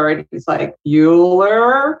teacher, and he's like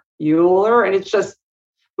Bueller, and it's just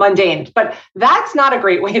mundane. But that's not a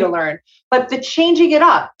great way to learn. But the changing it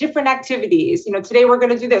up, different activities. Today we're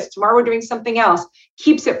going to do this. Tomorrow we're doing something else.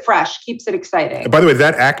 Keeps it fresh. Keeps it exciting. By the way,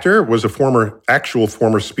 that actor was a actual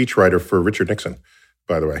former speechwriter for Richard Nixon.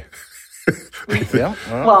 By the way. Yeah.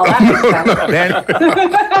 Well, that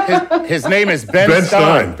makes sense. His name is Ben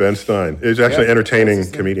Stein. Ben Stein. He's actually an entertaining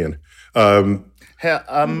comedian. Can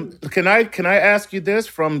I ask you this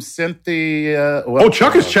from Cynthia?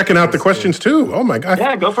 Chuck is checking out the questions too. Oh my God.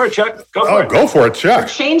 Yeah, go for it, Chuck. Go for it, Chuck. We're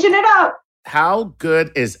changing it up. How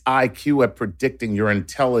good is IQ at predicting your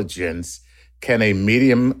intelligence? Can a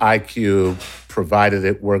medium IQ, provided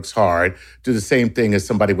it works hard, do the same thing as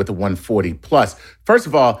somebody with a 140 plus? First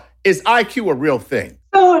of all, is IQ a real thing?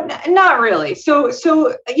 So not really. So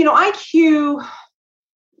IQ,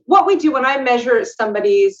 what we do when I measure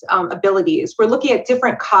somebody's abilities, we're looking at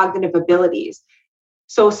different cognitive abilities.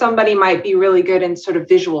 So somebody might be really good in sort of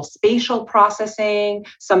visual spatial processing.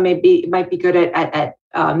 Some might be good at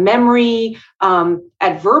memory,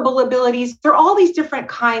 at verbal abilities. There are all these different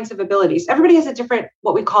kinds of abilities. Everybody has a different,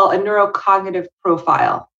 what we call a neurocognitive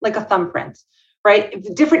profile, like a thumbprint, right?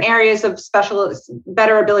 Different areas of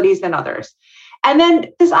better abilities than others. And then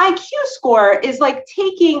this IQ score is like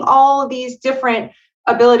taking all of these different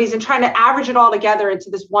abilities and trying to average it all together into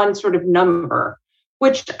this one sort of number,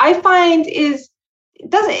 which I find is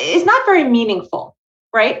not very meaningful,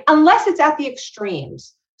 right? Unless it's at the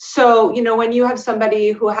extremes. So, when you have somebody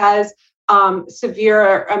who has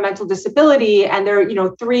severe mental disability and they're,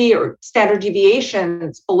 3 or standard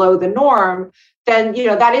deviations below the norm, then,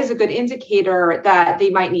 that is a good indicator that they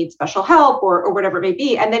might need special help or whatever it may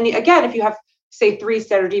be. And then again, if you have, say, 3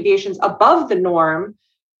 standard deviations above the norm,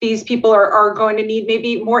 these people are going to need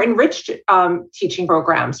maybe more enriched teaching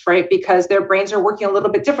programs, right? Because their brains are working a little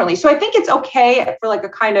bit differently. So I think it's okay for like a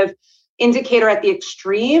kind of indicator at the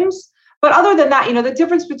extremes. But other than that, the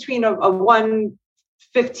difference between a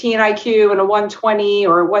 115 IQ and a 120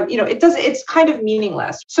 or what, it's kind of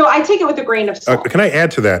meaningless. So I take it with a grain of salt. Can I add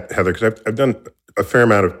to that, Heather? Because I've done a fair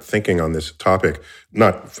amount of thinking on this topic,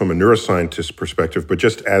 not from a neuroscientist perspective, but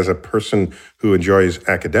just as a person who enjoys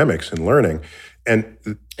academics and learning. And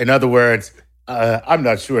in other words, I'm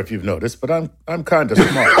not sure if you've noticed, but I'm kind of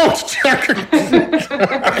smart. Somebody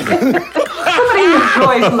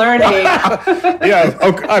enjoys learning. Yeah,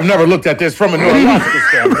 okay, I've never looked at this from a neurological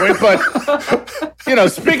standpoint, but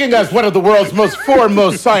speaking as one of the world's most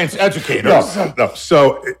foremost science educators. No.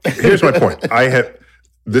 So here's my point.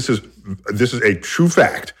 This is a true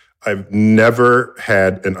fact. I've never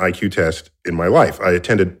had an IQ test in my life. I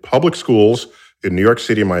attended public schools in New York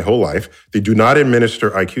City my whole life. They do not administer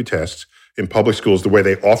IQ tests in public schools the way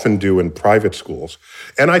they often do in private schools.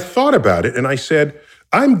 And I thought about it and I said,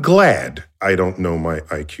 I'm glad I don't know my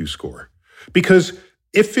IQ score. Because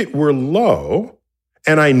if it were low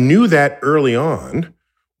and I knew that early on,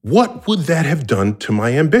 what would that have done to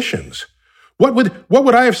my ambitions? What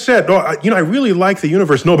would I have said? Oh, I really like the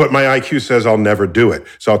universe. No, but my IQ says I'll never do it.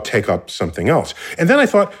 So I'll take up something else. And then I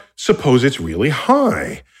thought, suppose it's really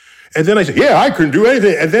high. And then I said, yeah, I couldn't do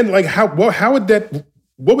anything. And then what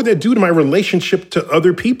would that do to my relationship to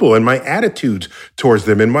other people and my attitudes towards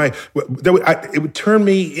them? And it would turn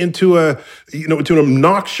me into into an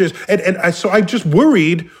obnoxious, so I just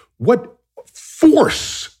worried what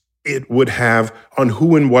force it would have on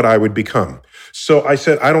who and what I would become. So I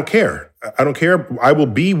said, I don't care. I will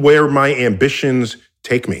be where my ambitions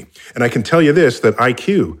take me. And I can tell you this, that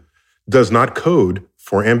IQ does not code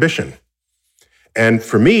for ambition. And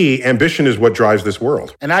for me, ambition is what drives this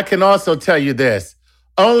world. And I can also tell you this.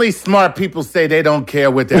 Only smart people say they don't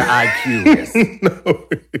care what their IQ is. No.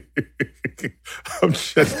 I'm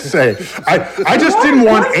just saying. I just didn't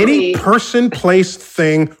want any person, place,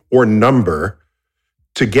 thing, or number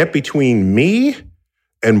to get between me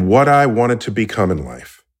and what I wanted to become in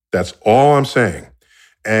life. That's all I'm saying.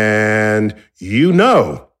 And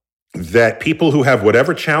that people who have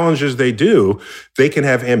whatever challenges they do, they can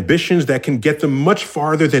have ambitions that can get them much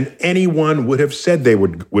farther than anyone would have said they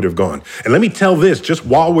would have gone. And let me tell this, just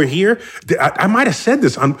while we're here, I might have said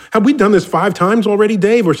this. Have we done this 5 times already,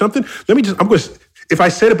 Dave, or something? If I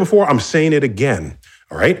said it before, I'm saying it again,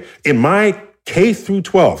 all right? In my K through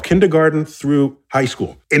 12, kindergarten through high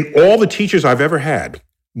school, in all the teachers I've ever had,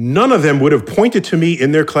 none of them would have pointed to me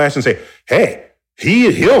in their class and say, hey,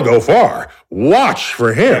 he'll go far. Watch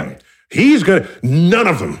for him. None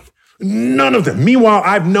of them. Meanwhile,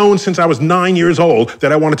 I've known since I was 9 years old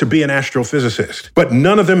that I wanted to be an astrophysicist. But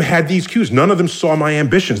none of them had these cues. None of them saw my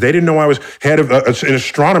ambitions. They didn't know I was head of an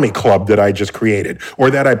astronomy club that I just created,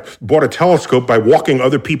 or that I bought a telescope by walking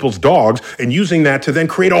other people's dogs and using that to then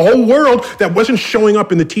create a whole world that wasn't showing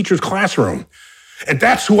up in the teacher's classroom. And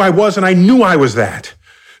that's who I was, and I knew I was that.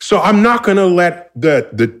 So I'm not going to let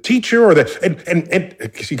the teacher or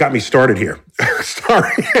and you got me started here.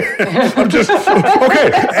 Sorry. I'm just,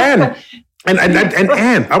 okay. And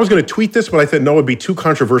I was going to tweet this, but I said, no, it'd be too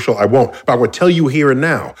controversial. I won't, but I will tell you here and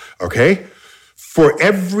now. Okay. For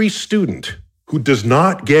every student who does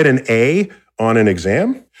not get an A on an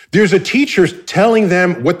exam, there's a teacher telling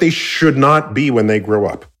them what they should not be when they grow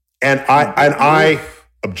up. And I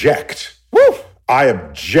object. Woo! I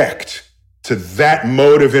object to that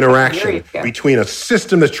mode of interaction between a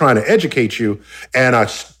system that's trying to educate you and a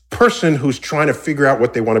person who's trying to figure out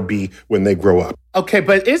what they want to be when they grow up. Okay,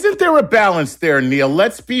 but isn't there a balance there, Neil?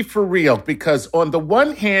 Let's be for real, because on the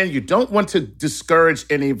one hand, you don't want to discourage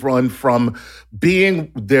anyone from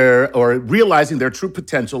being there or realizing their true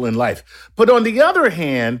potential in life. But on the other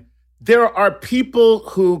hand, there are people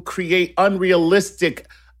who create unrealistic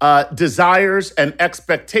desires and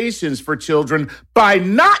expectations for children by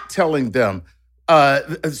not telling them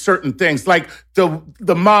certain things. Like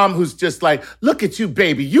the mom who's just like, look at you,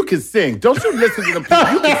 baby, you can sing. Don't you listen to them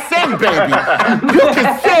people. You can sing, baby. You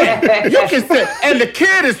can sing. You can sing. And the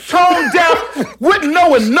kid is toned down, wouldn't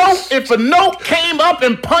know a note if a note came up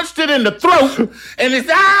and punched it in the throat. And it's,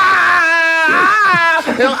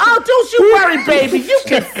 oh, don't you worry, baby, you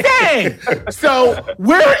can sing. So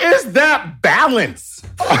where is that balance?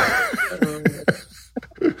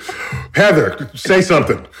 Heather, say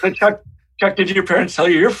something. Chuck, did your parents tell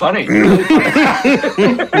you you're funny? You're really funny.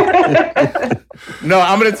 No,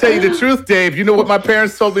 I'm going to tell you the truth, Dave. You know what my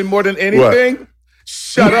parents told me more than anything? What?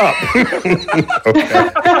 Shut up. Okay.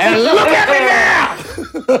 And look at me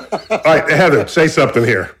now. All right, Heather, say something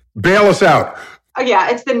here. Bail us out. Yeah,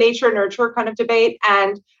 it's the nature-nurture kind of debate.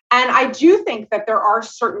 And I do think that there are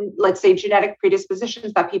certain, let's say, genetic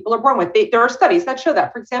predispositions that people are born with. There are studies that show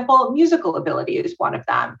that. For example, musical ability is one of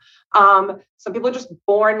them. Some people are just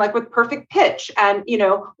born like with perfect pitch and,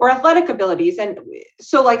 or athletic abilities. And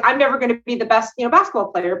so like, I'm never going to be the best,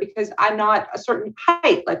 basketball player because I'm not a certain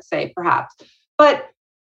height, let's say, perhaps. But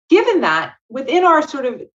given that, within our sort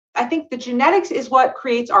of, I think the genetics is what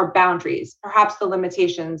creates our boundaries, perhaps the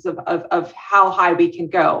limitations of how high we can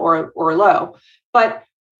go or low. But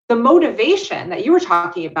the motivation that you were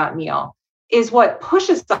talking about, Neil, is what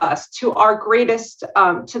pushes us to our greatest,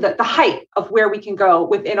 to the height of where we can go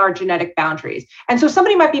within our genetic boundaries. And so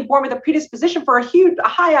somebody might be born with a predisposition for a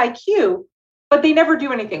high IQ, but they never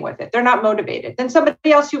do anything with it. They're not motivated. Then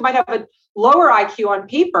somebody else who might have a lower IQ on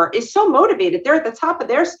paper is so motivated. They're at the top of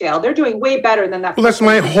their scale. They're doing way better than that. Well, that's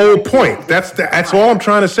my whole point. That's all I'm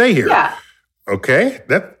trying to say here. Yeah. Okay.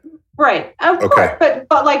 Right. Of course.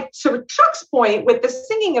 But like to Chuck's point with the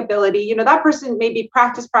singing ability, that person maybe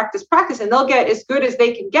practice, and they'll get as good as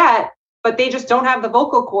they can get, but they just don't have the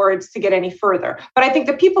vocal cords to get any further. But I think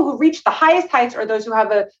the people who reach the highest heights are those who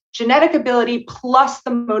have a genetic ability plus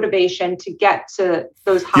the motivation to get to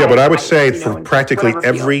those high. Yeah, but I would say for practically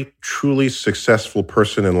every truly successful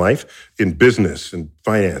person in life, in business, in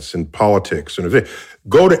finance, in politics, and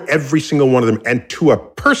go to every single one of them, and to a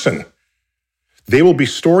person, there will be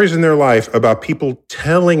stories in their life about people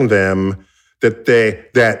telling them that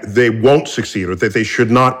they won't succeed or that they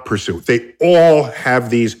should not pursue. They all have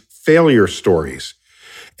these failure stories.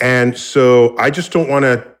 And so I just don't want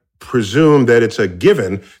to presume that it's a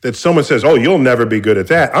given that someone says, oh, you'll never be good at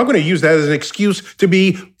that. I'm going to use that as an excuse to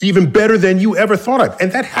be even better than you ever thought of.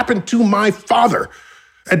 And that happened to my father.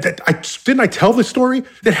 And didn't I tell the story?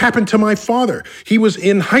 That happened to my father. He was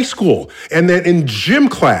in high school and then in gym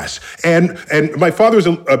class. And my father was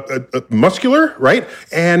a muscular, right?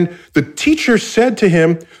 And the teacher said to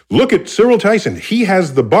him, look at Cyril Tyson. He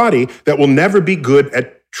has the body that will never be good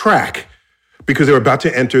at track, because they were about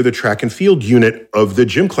to enter the track and field unit of the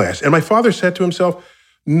gym class. And my father said to himself,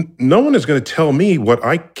 no one is going to tell me what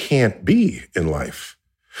I can't be in life.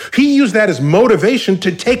 He used that as motivation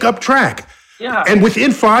to take up track. Yeah. And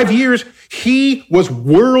within 5 years, he was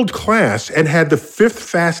world class and had the 5th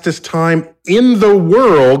fastest time in the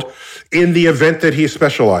world in the event that he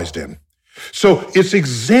specialized in. So it's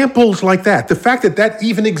examples like that. The fact that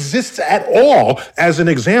even exists at all as an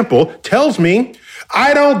example tells me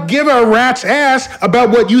I don't give a rat's ass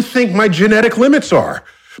about what you think my genetic limits are,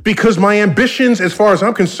 because my ambitions, as far as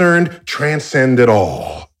I'm concerned, transcend it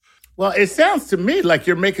all. Well, it sounds to me like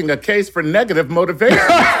you're making a case for negative motivation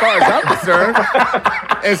as far as I'm concerned.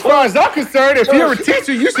 As far as I'm concerned, if you're a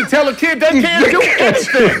teacher, you should tell a kid they can't do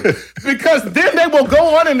anything, because then they will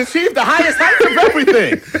go on and achieve the highest heights of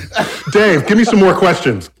everything. Dave, give me some more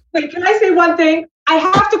questions. Wait, can I say one thing? I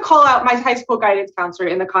have to call out my high school guidance counselor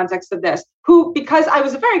in the context of this, who, because I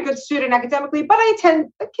was a very good student academically, but I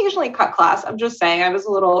occasionally cut class. I'm just saying I was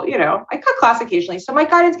a little, I cut class occasionally. So my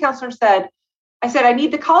guidance counselor said, I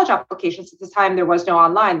need the college applications. At the time, there was no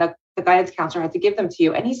online. The guidance counselor had to give them to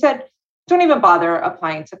you. And he said, don't even bother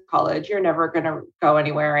applying to college. You're never going to go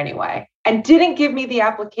anywhere anyway. And didn't give me the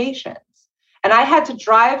applications. And I had to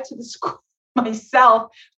drive to the school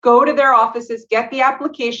myself, go to their offices, get the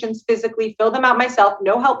applications physically, fill them out myself,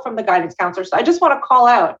 no help from the guidance counselor. So I just want to call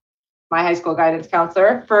out my high school guidance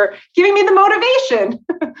counselor for giving me the motivation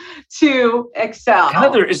to excel.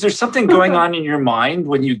 Heather, is there something going on in your mind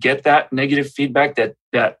when you get that negative feedback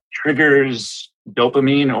that triggers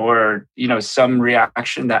dopamine or, some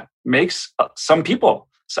reaction that makes some people,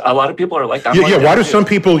 a lot of people are like that. Yeah. Why do some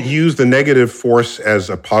people use the negative force as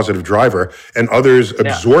a positive driver and others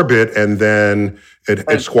absorb it and then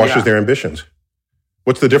it squashes their ambitions?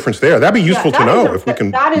 What's the difference there? That'd be useful to know if we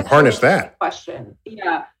can harness that. Question.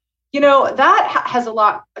 Yeah. That has a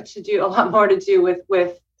lot more to do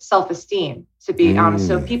with self-esteem, to be honest.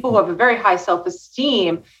 So people who have a very high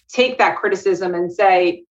self-esteem take that criticism and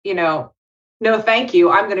say, no, thank you.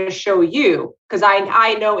 I'm going to show you, because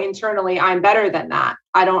I know internally I'm better than that.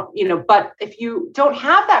 I don't, but if you don't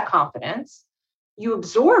have that confidence, you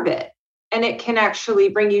absorb it. and it can actually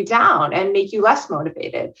bring you down and make you less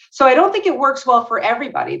motivated. So I don't think it works well for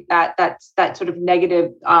everybody, that sort of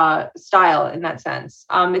negative style in that sense.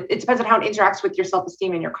 It depends on how it interacts with your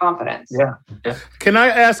self-esteem and your confidence. Yeah. Can I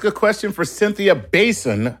ask a question for Cynthia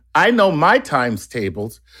Basin? I know my times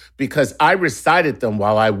tables because I recited them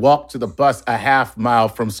while I walked to the bus a half mile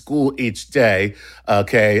from school each day.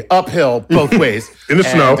 Okay, uphill both ways. In the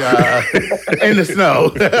snow. In the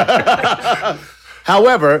snow.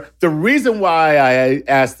 However, the reason why I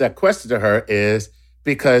asked that question to her is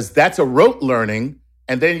because that's a rote learning.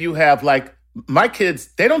 And then you have like my kids,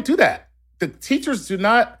 they don't do that. The teachers do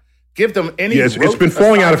not give them any. Yes, it's been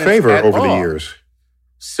falling out of favor over the years.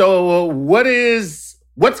 So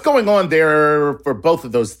what's going on there for both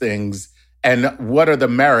of those things? And what are the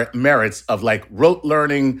merits of like rote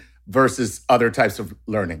learning versus other types of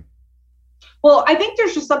learning? Well, I think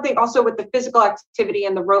there's just something also with the physical activity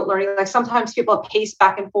and the rote learning. Like sometimes people pace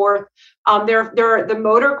back and forth. The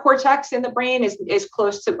motor cortex in the brain is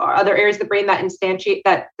close to other areas of the brain that instantiate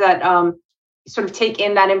that sort of take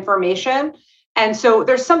in that information. And so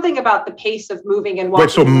there's something about the pace of moving and walking.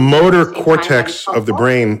 Wait, so motor cortex of the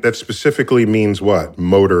brain, that specifically means what?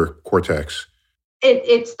 Motor cortex.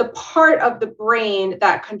 It's the part of the brain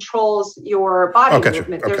that controls your body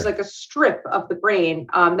movement. There's like a strip of the brain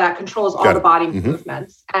that controls all the body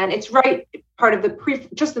movements. And it's right part of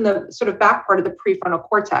just in the sort of back part of the prefrontal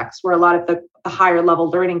cortex where a lot of the higher level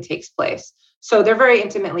learning takes place. So they're very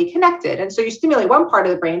intimately connected. And so you stimulate one part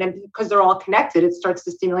of the brain, and because they're all connected, it starts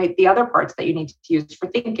to stimulate the other parts that you need to use for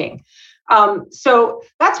thinking. So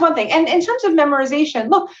that's one thing. And in terms of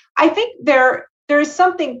memorization, look, I think there is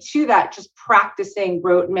something to that, just practicing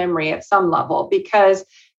rote memory at some level, because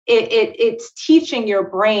it's teaching your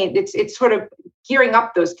brain, it's sort of gearing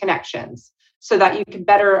up those connections so that you can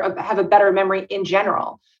have a better memory in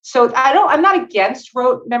general. So I'm not against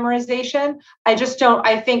rote memorization. I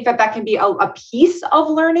think that can be a piece of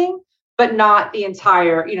learning, but not the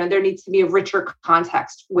entire, there needs to be a richer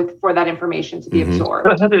context for that information to be absorbed.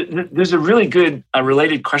 There's a really good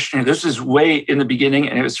related question here. This is way in the beginning,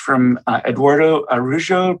 and it was from Eduardo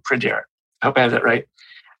Araujo Preder. I hope I have that right.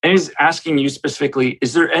 And he's asking you specifically,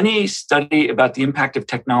 is there any study about the impact of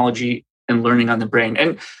technology and learning on the brain?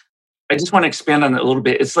 And I just want to expand on that a little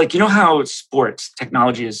bit. It's like, how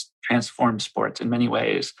technology has transformed sports in many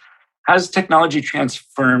ways. Has technology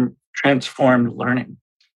transformed learning?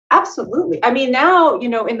 Absolutely. I mean, now,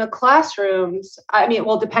 in the classrooms,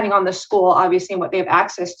 depending on the school, obviously, and what they have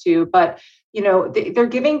access to, but, they're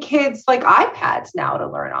giving kids like iPads now to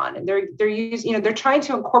learn on, and they're using, they're trying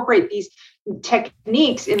to incorporate these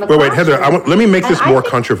techniques in the classroom. Wait, Heather, let me make this more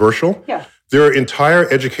controversial. Yeah. There are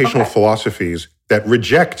entire educational philosophies that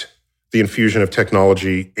reject the infusion of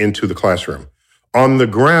technology into the classroom on the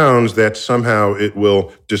grounds that somehow it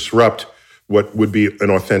will disrupt what would be an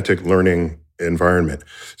authentic learning environment.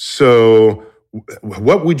 So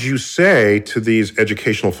what would you say to these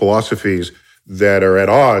educational philosophies that are at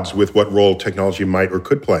odds with what role technology might or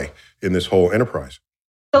could play in this whole enterprise?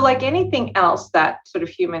 So like anything else that sort of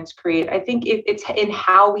humans create, I think it's in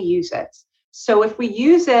how we use it. So if we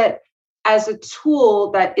use it as a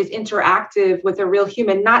tool that is interactive with a real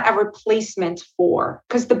human, not a replacement for,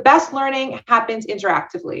 because the best learning happens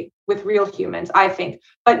interactively with real humans, I think,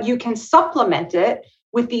 but you can supplement it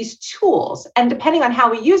with these tools. And depending on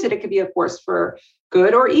how we use it, it could be a force for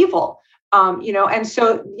good or evil. And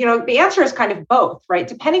so, the answer is kind of both, right?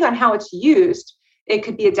 Depending on how it's used, it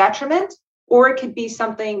could be a detriment, or it could be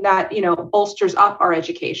something that, bolsters up our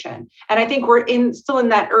education. And I think we're still in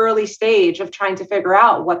that early stage of trying to figure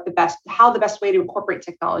out how the best way to incorporate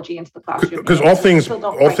technology into the classroom. Because all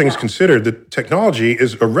things considered, the technology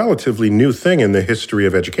is a relatively new thing in the history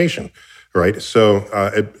of education, right? So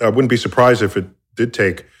I wouldn't be surprised if it did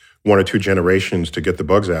take one or two generations to get the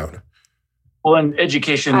bugs out. Well, and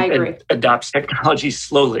education adopts technology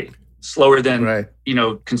slower than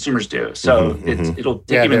consumers do. So it'll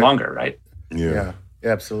take even longer, right? Yeah,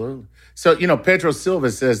 absolutely. So, Pedro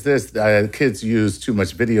Silva says this, kids use too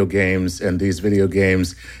much video games, and these video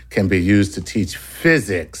games can be used to teach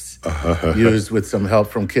physics, used with some help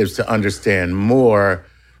from kids to understand more.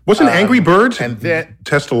 Wasn't Angry Birds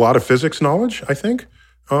test a lot of physics knowledge, I think?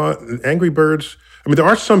 Angry Birds, there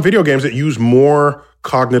are some video games that use more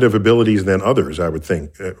cognitive abilities than others, I would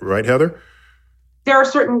think. Right, Heather? There are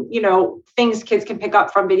certain, things kids can pick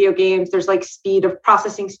up from video games. There's like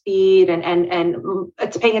processing speed and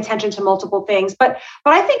it's paying attention to multiple things. But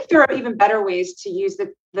I think there are even better ways to use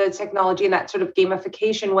the technology in that sort of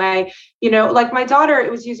gamification way. Like my daughter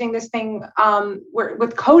was using this thing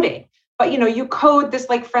with coding. but you code this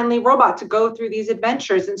like friendly robot to go through these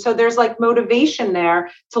adventures. And so there's like motivation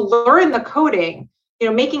there to learn the coding,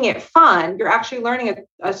 making it fun. You're actually learning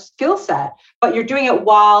a skill set, but you're doing it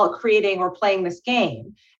while creating or playing this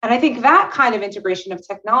game. And I think that kind of integration of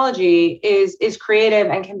technology is creative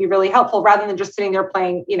and can be really helpful rather than just sitting there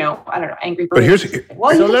playing, I don't know, Angry Birds.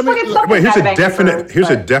 But here's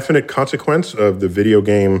a definite consequence of the video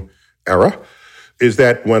game era, is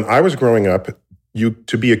that when I was growing up,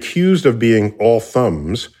 to be accused of being all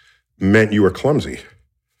thumbs meant you were clumsy.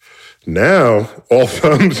 Now, all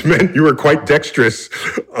thumbs meant you were quite dexterous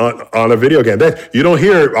on a video game. You don't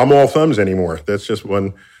hear "I'm all thumbs" anymore. That's just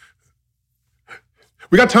one.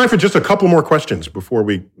 We got time for just a couple more questions before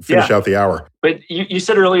we finish out the hour. But you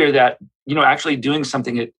said earlier that actually doing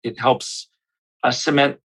something it helps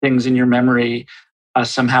cement things in your memory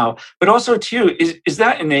somehow. But also too, is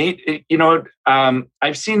that innate?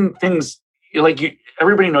 I've seen things like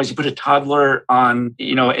everybody knows you put a toddler on,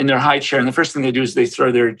 in their high chair, and the first thing they do is they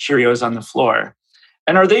throw their Cheerios on the floor.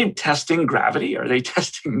 And are they testing gravity? Are they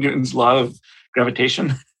testing Newton's law of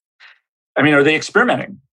gravitation? I mean, are they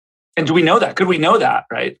experimenting? And do we know that? Could we know that,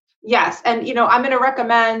 right? Yes. And, I'm going to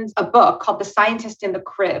recommend a book called The Scientist in the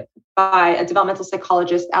Crib by a developmental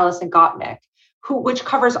psychologist, Alison Gopnik, which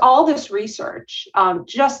covers all this research,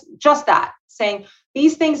 just that, saying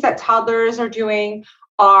these things that toddlers are doing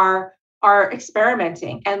are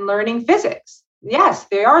experimenting and learning physics. Yes,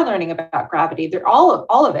 they are learning about gravity. They're all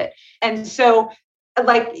of it. And so,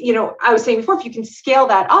 like, I was saying before, if you can scale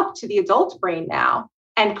that up to the adult brain now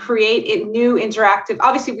and create a new interactive,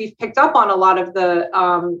 obviously we've picked up on a lot of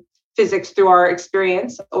the physics through our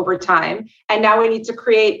experience over time. And now we need to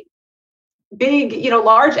create big,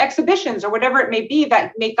 large exhibitions or whatever it may be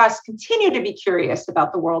that make us continue to be curious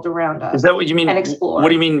about the world around us. Is that what you mean? And explore. What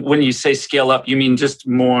do you mean when you say scale up? You mean just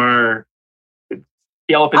more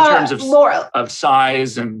scale up in terms of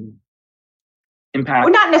size and impact?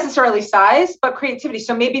 Well, not necessarily size, but creativity.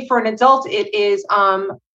 So maybe for an adult, it is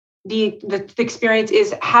the experience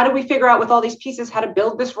is, how do we figure out with all these pieces how to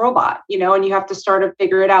build this robot? And you have to start to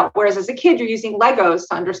figure it out. Whereas as a kid, you're using Legos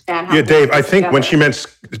to understand how. Yeah, Dave, I think when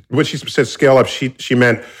she said scale up, she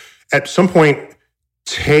meant at some point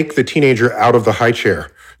take the teenager out of the high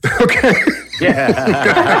chair. Okay.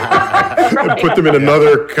 Yeah. Right. Put them in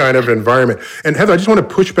another kind of environment. And Heather, I just want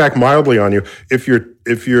to push back mildly on you. If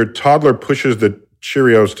your toddler pushes the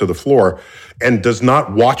Cheerios to the floor and does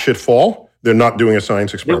not watch it fall, they're not doing a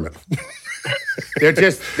science experiment. They're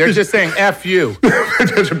just saying F you.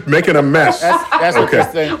 They're just making a mess. That's what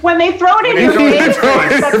they're saying. When they throw it in your face,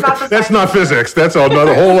 that's not physics. That's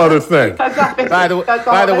another whole other thing. By the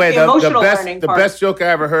way, the best joke I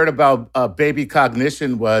ever heard about baby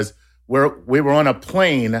cognition was where we were on a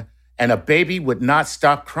plane and a baby would not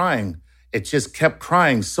stop crying. It just kept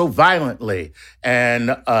crying so violently. And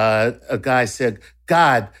a guy said,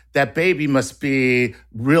 God, that baby must be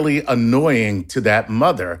really annoying to that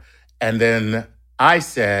mother. And then I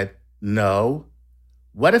said, no.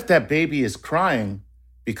 What if that baby is crying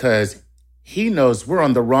because he knows we're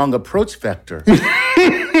on the wrong approach vector?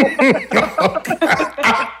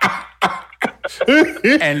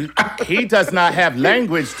 And he does not have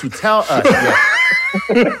language to tell us yet.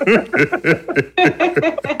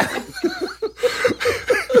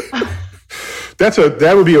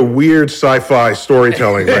 That would be a weird sci-fi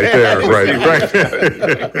storytelling right there,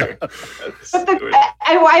 right. But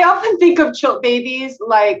I often think of babies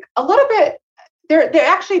like a little bit. They're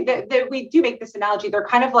actually we do make this analogy. They're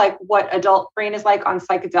kind of like what adult brain is like on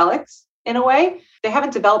psychedelics in a way. They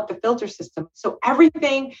haven't developed the filter system, so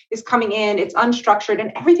everything is coming in. It's unstructured,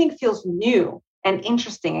 and everything feels new and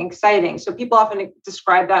interesting and exciting. So people often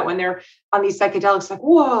describe that when they're on these psychedelics, like,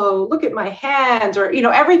 "Whoa, look at my hands," or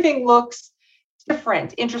everything looks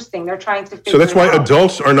different, interesting. They're trying to figure So that's why it out.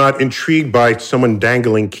 Adults are not intrigued by someone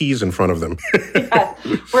dangling keys in front of them. Yes.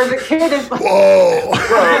 Where the kid is like, whoa.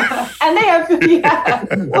 And they have,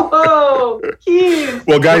 whoa, keys.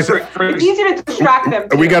 Well, guys, it's easy to distract them.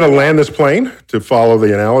 We got to land this plane to follow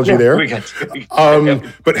the analogy there. We got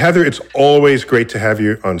to. But Heather, it's always great to have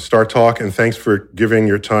you on Star Talk, and thanks for giving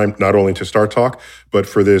your time not only to Star Talk, but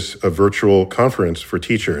for this virtual conference for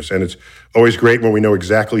teachers. And it's always great when we know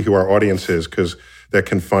exactly who our audience is, because that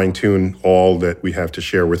can fine-tune all that we have to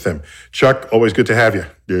share with them. Chuck, always good to have you,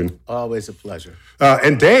 dude. Always a pleasure.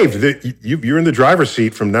 And Dave, you're in the driver's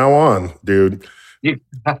seat from now on, dude. You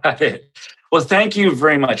got it. Well, thank you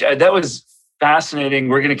very much. That was fascinating.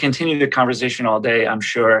 We're going to continue the conversation all day, I'm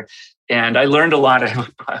sure. And I learned a lot. I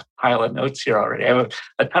have a pile of notes here already. I have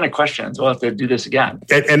a ton of questions. We'll have to do this again.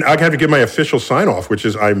 And I have to give my official sign-off, which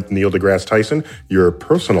is I'm Neil deGrasse Tyson, your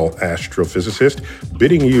personal astrophysicist,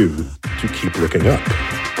 bidding you to keep looking up.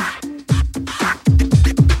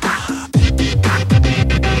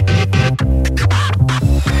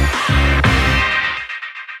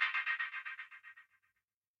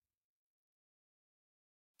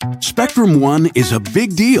 Spectrum One is a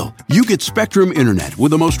big deal. You get Spectrum Internet with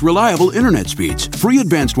the most reliable internet speeds, free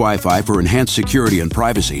advanced Wi-Fi for enhanced security and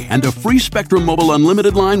privacy, and a free Spectrum Mobile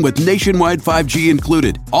unlimited line with nationwide 5G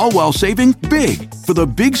included, all while saving big. For the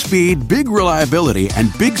big speed, big reliability,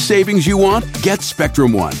 and big savings you want, get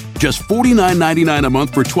Spectrum One. Just $49.99 a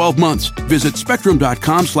month for 12 months. Visit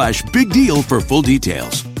spectrum.com/big deal for full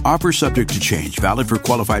details. Offer subject to change. Valid for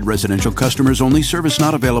qualified residential customers only. Service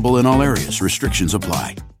not available in all areas. Restrictions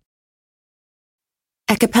apply.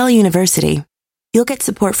 At Capella University, you'll get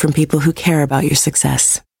support from people who care about your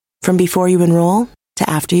success. From before you enroll to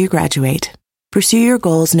after you graduate, pursue your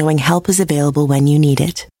goals knowing help is available when you need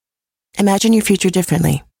it. Imagine your future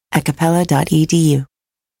differently at capella.edu.